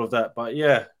all of that. But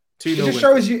yeah, it just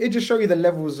shows you the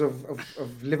levels of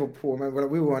Liverpool, man.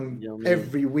 We were on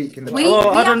every week in the.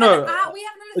 I don't know.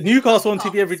 Newcastle on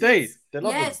TV every day.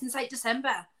 Since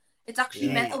December. It's actually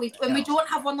mental. We don't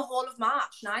have one the whole of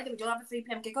March neither. We don't have a 3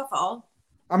 p.m. kickoff at all.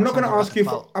 I'm not going to ask you.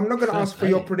 I'm not going to ask for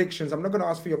your predictions. I'm not going to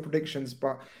ask for your predictions,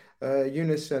 but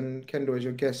Eunice and Kendall as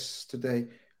your guests today.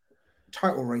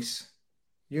 Title race,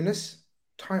 Eunice.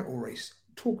 Title race.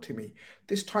 Talk to me.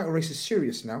 This title race is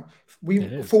serious now.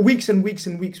 For weeks and weeks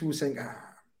and weeks we were saying,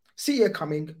 City are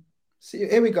coming. City,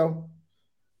 here we go.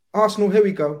 Arsenal, here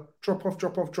we go. Drop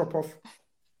off.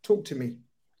 Talk to me,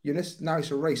 Eunice. Now it's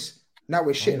a race. Now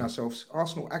we're shitting ourselves.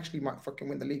 Arsenal actually might fucking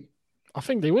win the league. I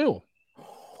think they will.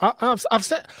 I've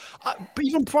said,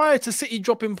 even prior to City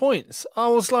dropping points, I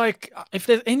was like, if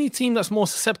there's any team that's more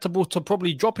susceptible to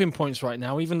probably dropping points right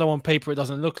now, even though on paper it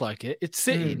doesn't look like it, it's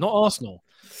City, not Arsenal.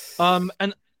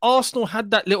 And Arsenal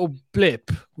had that little blip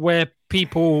where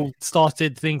people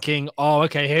started thinking, oh,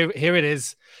 okay, here it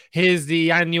is. Here's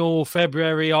the annual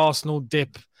February Arsenal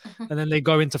dip. And then they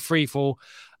go into free fall.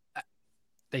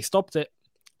 They stopped it.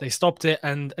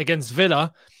 And against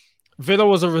Villa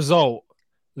was a result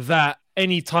that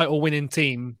any title winning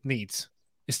team needs.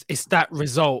 It's that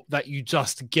result that you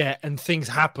just get and things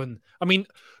happen. I mean,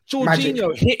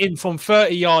 Jorginho hitting from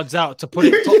 30 yards out to put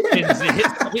it top pins.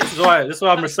 That's why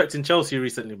I'm respecting Chelsea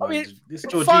recently, man. I mean, this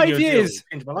Jorginho 5 years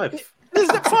changed my life. There's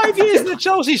 5 years in the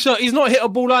Chelsea shirt. He's not hit a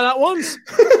ball like that once.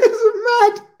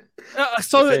 It's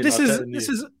mad. This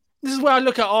is where I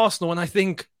look at Arsenal and I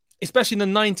think, especially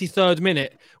in the 93rd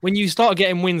minute, when you start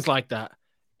getting wins like that,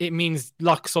 it means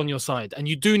luck's on your side. And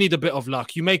you do need a bit of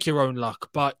luck. You make your own luck,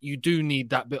 but you do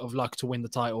need that bit of luck to win the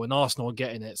title. And Arsenal are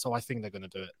getting it, so I think they're going to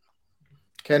do it.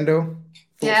 Kendall?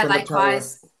 Yeah,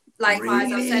 likewise.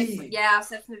 Really? I've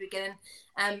said from the beginning.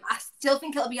 I still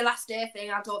think it'll be a last day thing.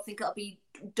 I don't think it'll be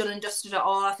done and dusted at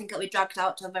all. I think it'll be dragged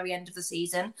out to the very end of the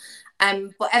season.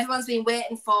 But everyone's been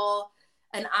waiting for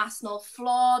an Arsenal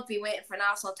flawed, been waiting for an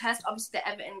Arsenal test. Obviously, the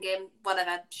Everton game,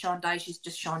 whatever, Sean Dyche is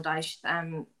just Sean Dyche.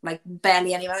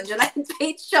 Barely anyone in United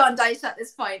beats Sean Dyche at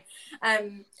this point.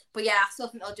 But yeah, I still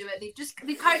think they'll do it.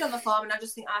 They've carried on the form, and I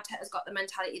just think Arteta's got the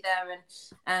mentality there,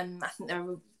 and I think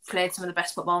they've played some of the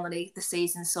best football in the league this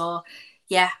season. So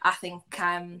yeah, I think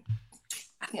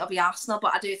it'll be Arsenal,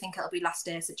 but I do think it'll be last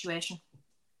day situation.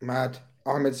 Mad.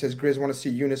 Ahmed says, Grizz, want to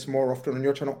see Eunice more often on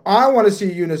your channel. I want to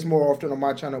see Eunice more often on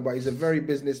my channel, but he's a very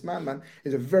businessman, man.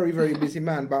 He's a very, very busy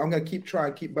man, but I'm going to keep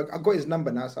trying, but I got his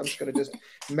number now, so I'm just going to just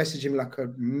message him like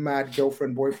a mad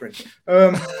girlfriend, boyfriend.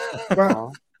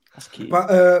 That's cute.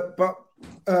 But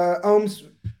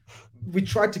we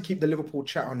tried to keep the Liverpool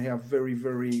chat on here very,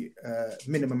 very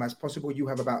minimum as possible. You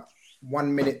have about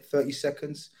 1 minute, 30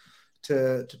 seconds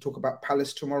to talk about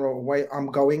Palace tomorrow away. I'm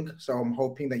going, so I'm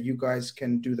hoping that you guys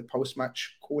can do the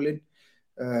post-match call-in.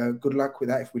 Good luck with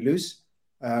that if we lose.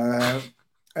 I'm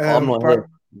not here.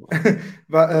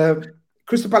 But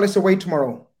Crystal Palace away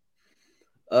tomorrow.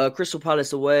 Crystal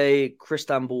Palace away,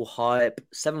 Istanbul hype,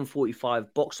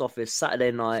 7:45 box office Saturday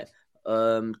night.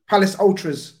 Palace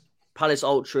Ultras,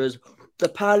 the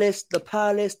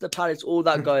Palace, all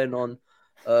that going on.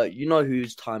 You know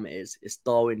whose time it is. It's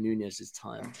Darwin Núñez's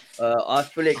time. I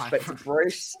fully expect a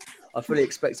brace. I fully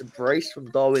expect a brace from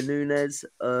Darwin Núñez.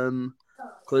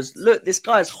 Because look, this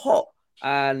guy's hot,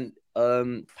 and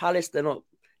Palace, they're not.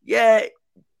 Yeah,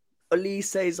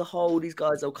 Elise as a whole, these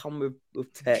guys will come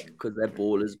with tech because they're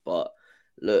ballers. But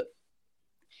look,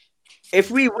 if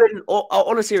we win,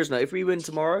 on a serious note, if we win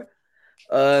tomorrow,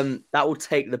 that will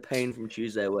take the pain from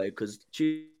Tuesday away because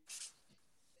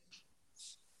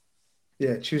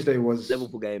Tuesday was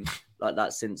Liverpool game like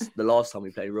that since the last time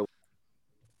we played real.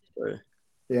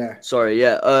 Yeah. Sorry,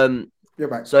 yeah. You're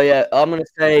back. So yeah, I'm gonna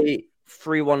say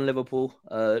 3-1 Liverpool.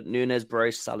 Núñez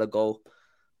brace, Salah goal,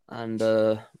 and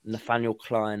Nathaniel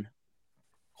Klein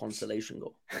consolation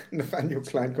goal. Nathaniel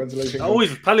Klein consolation I goal.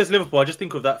 always Palace Liverpool. I just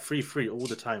think of that 3-3 all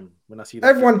the time when I see that.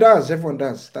 Everyone does.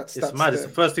 That's mad. It's the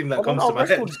first thing that comes to my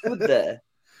head. Good there.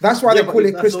 That's why Yeah, they call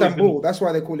it that's Crystal always been- Ball. That's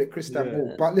why they call it Crystal Yeah.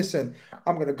 Ball. But listen,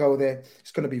 I'm going to go there.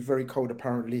 It's going to be very cold,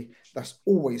 apparently. That's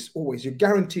always. You're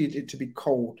guaranteed it to be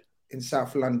cold in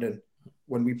South London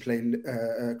when we play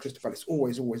Crystal Palace.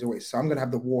 Always. So I'm going to have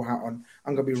the war hat on.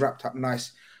 I'm going to be wrapped up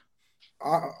nice.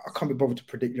 I can't be bothered to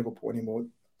predict Liverpool anymore.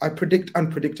 I predict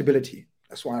unpredictability.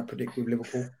 That's why I predict with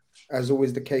Liverpool, as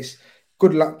always the case.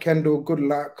 Good luck, Kendall. Good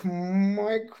luck,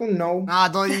 Michael. No. Nah,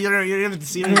 you don't have to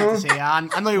say.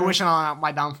 I know you're wishing on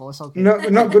my downfall. It's okay. No,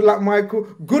 not good luck, Michael.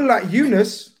 Good luck,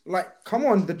 Eunice. Like, come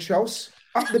on, the Chelsea.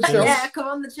 Up the Chelsea. Yeah, come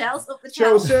on, the Chelsea, up the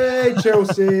Chelsea.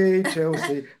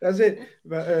 That's it.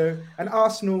 But and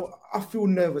Arsenal, I feel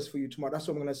nervous for you tomorrow. That's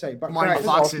what I'm going to say. But Come on, you guys,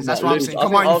 Foxes. That's what I'm saying. I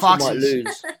Come think on, you Arsenal might Foxes.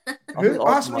 lose. who?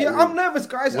 Arsenal, yeah, I'm nervous,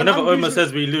 guys. Whenever and I'm Omar usually-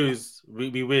 says we lose,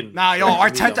 we win. Nah, yo,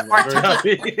 Arteta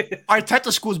Arteta.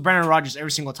 Arteta schools Brendan Rodgers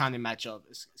every single time they match up.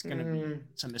 It's gonna be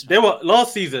some mismatch. They were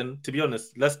last season, to be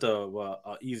honest. Leicester were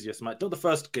our easiest match. Not the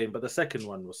first game, but the second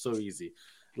one was so easy.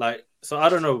 Like, so I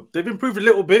don't know. They've improved a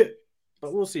little bit,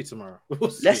 but we'll see tomorrow. We'll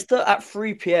see. Leicester at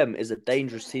 3 p.m. is a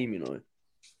dangerous team, you know.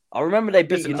 I remember they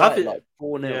beat Listen, United I think- like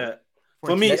 4-0. Yeah.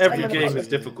 For me, Leicester every never game got is it.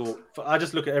 difficult. I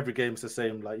just look at every game as the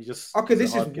same. Like you just Okay, this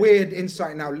it's a is hard game. weird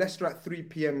insight now. Leicester at 3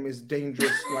 p.m. is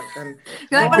dangerous. Like, and Like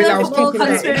Bill, one I of was the whole talking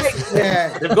about- conspiracy.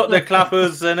 yeah. They've got their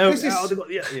clappers and This is-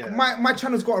 yeah. My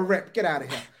channel's got a rep. Get out of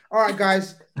here. All right,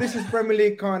 guys. This is Premier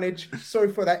League Carnage.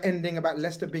 Sorry for that ending about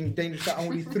Leicester being dangerous at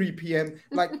only 3 p.m.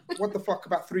 Like, what the fuck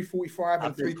about 3:45 and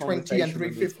Have this 3:20 and conversation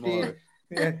with me 3:15? tomorrow.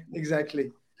 Yeah,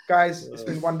 exactly. Guys, it's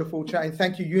been wonderful chatting.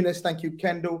 Thank you, Eunice. Thank you,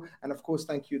 Kendall. And of course,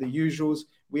 thank you, the usuals.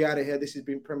 We out of here. This has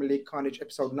been Premier League Carnage,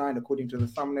 episode 9, according to the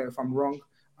thumbnail. If I'm wrong,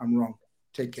 I'm wrong.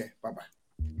 Take care. Bye-bye.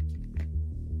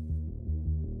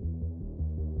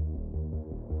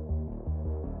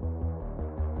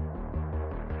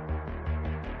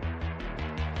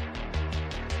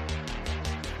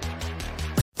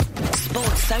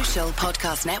 Sports Social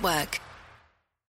Podcast Network.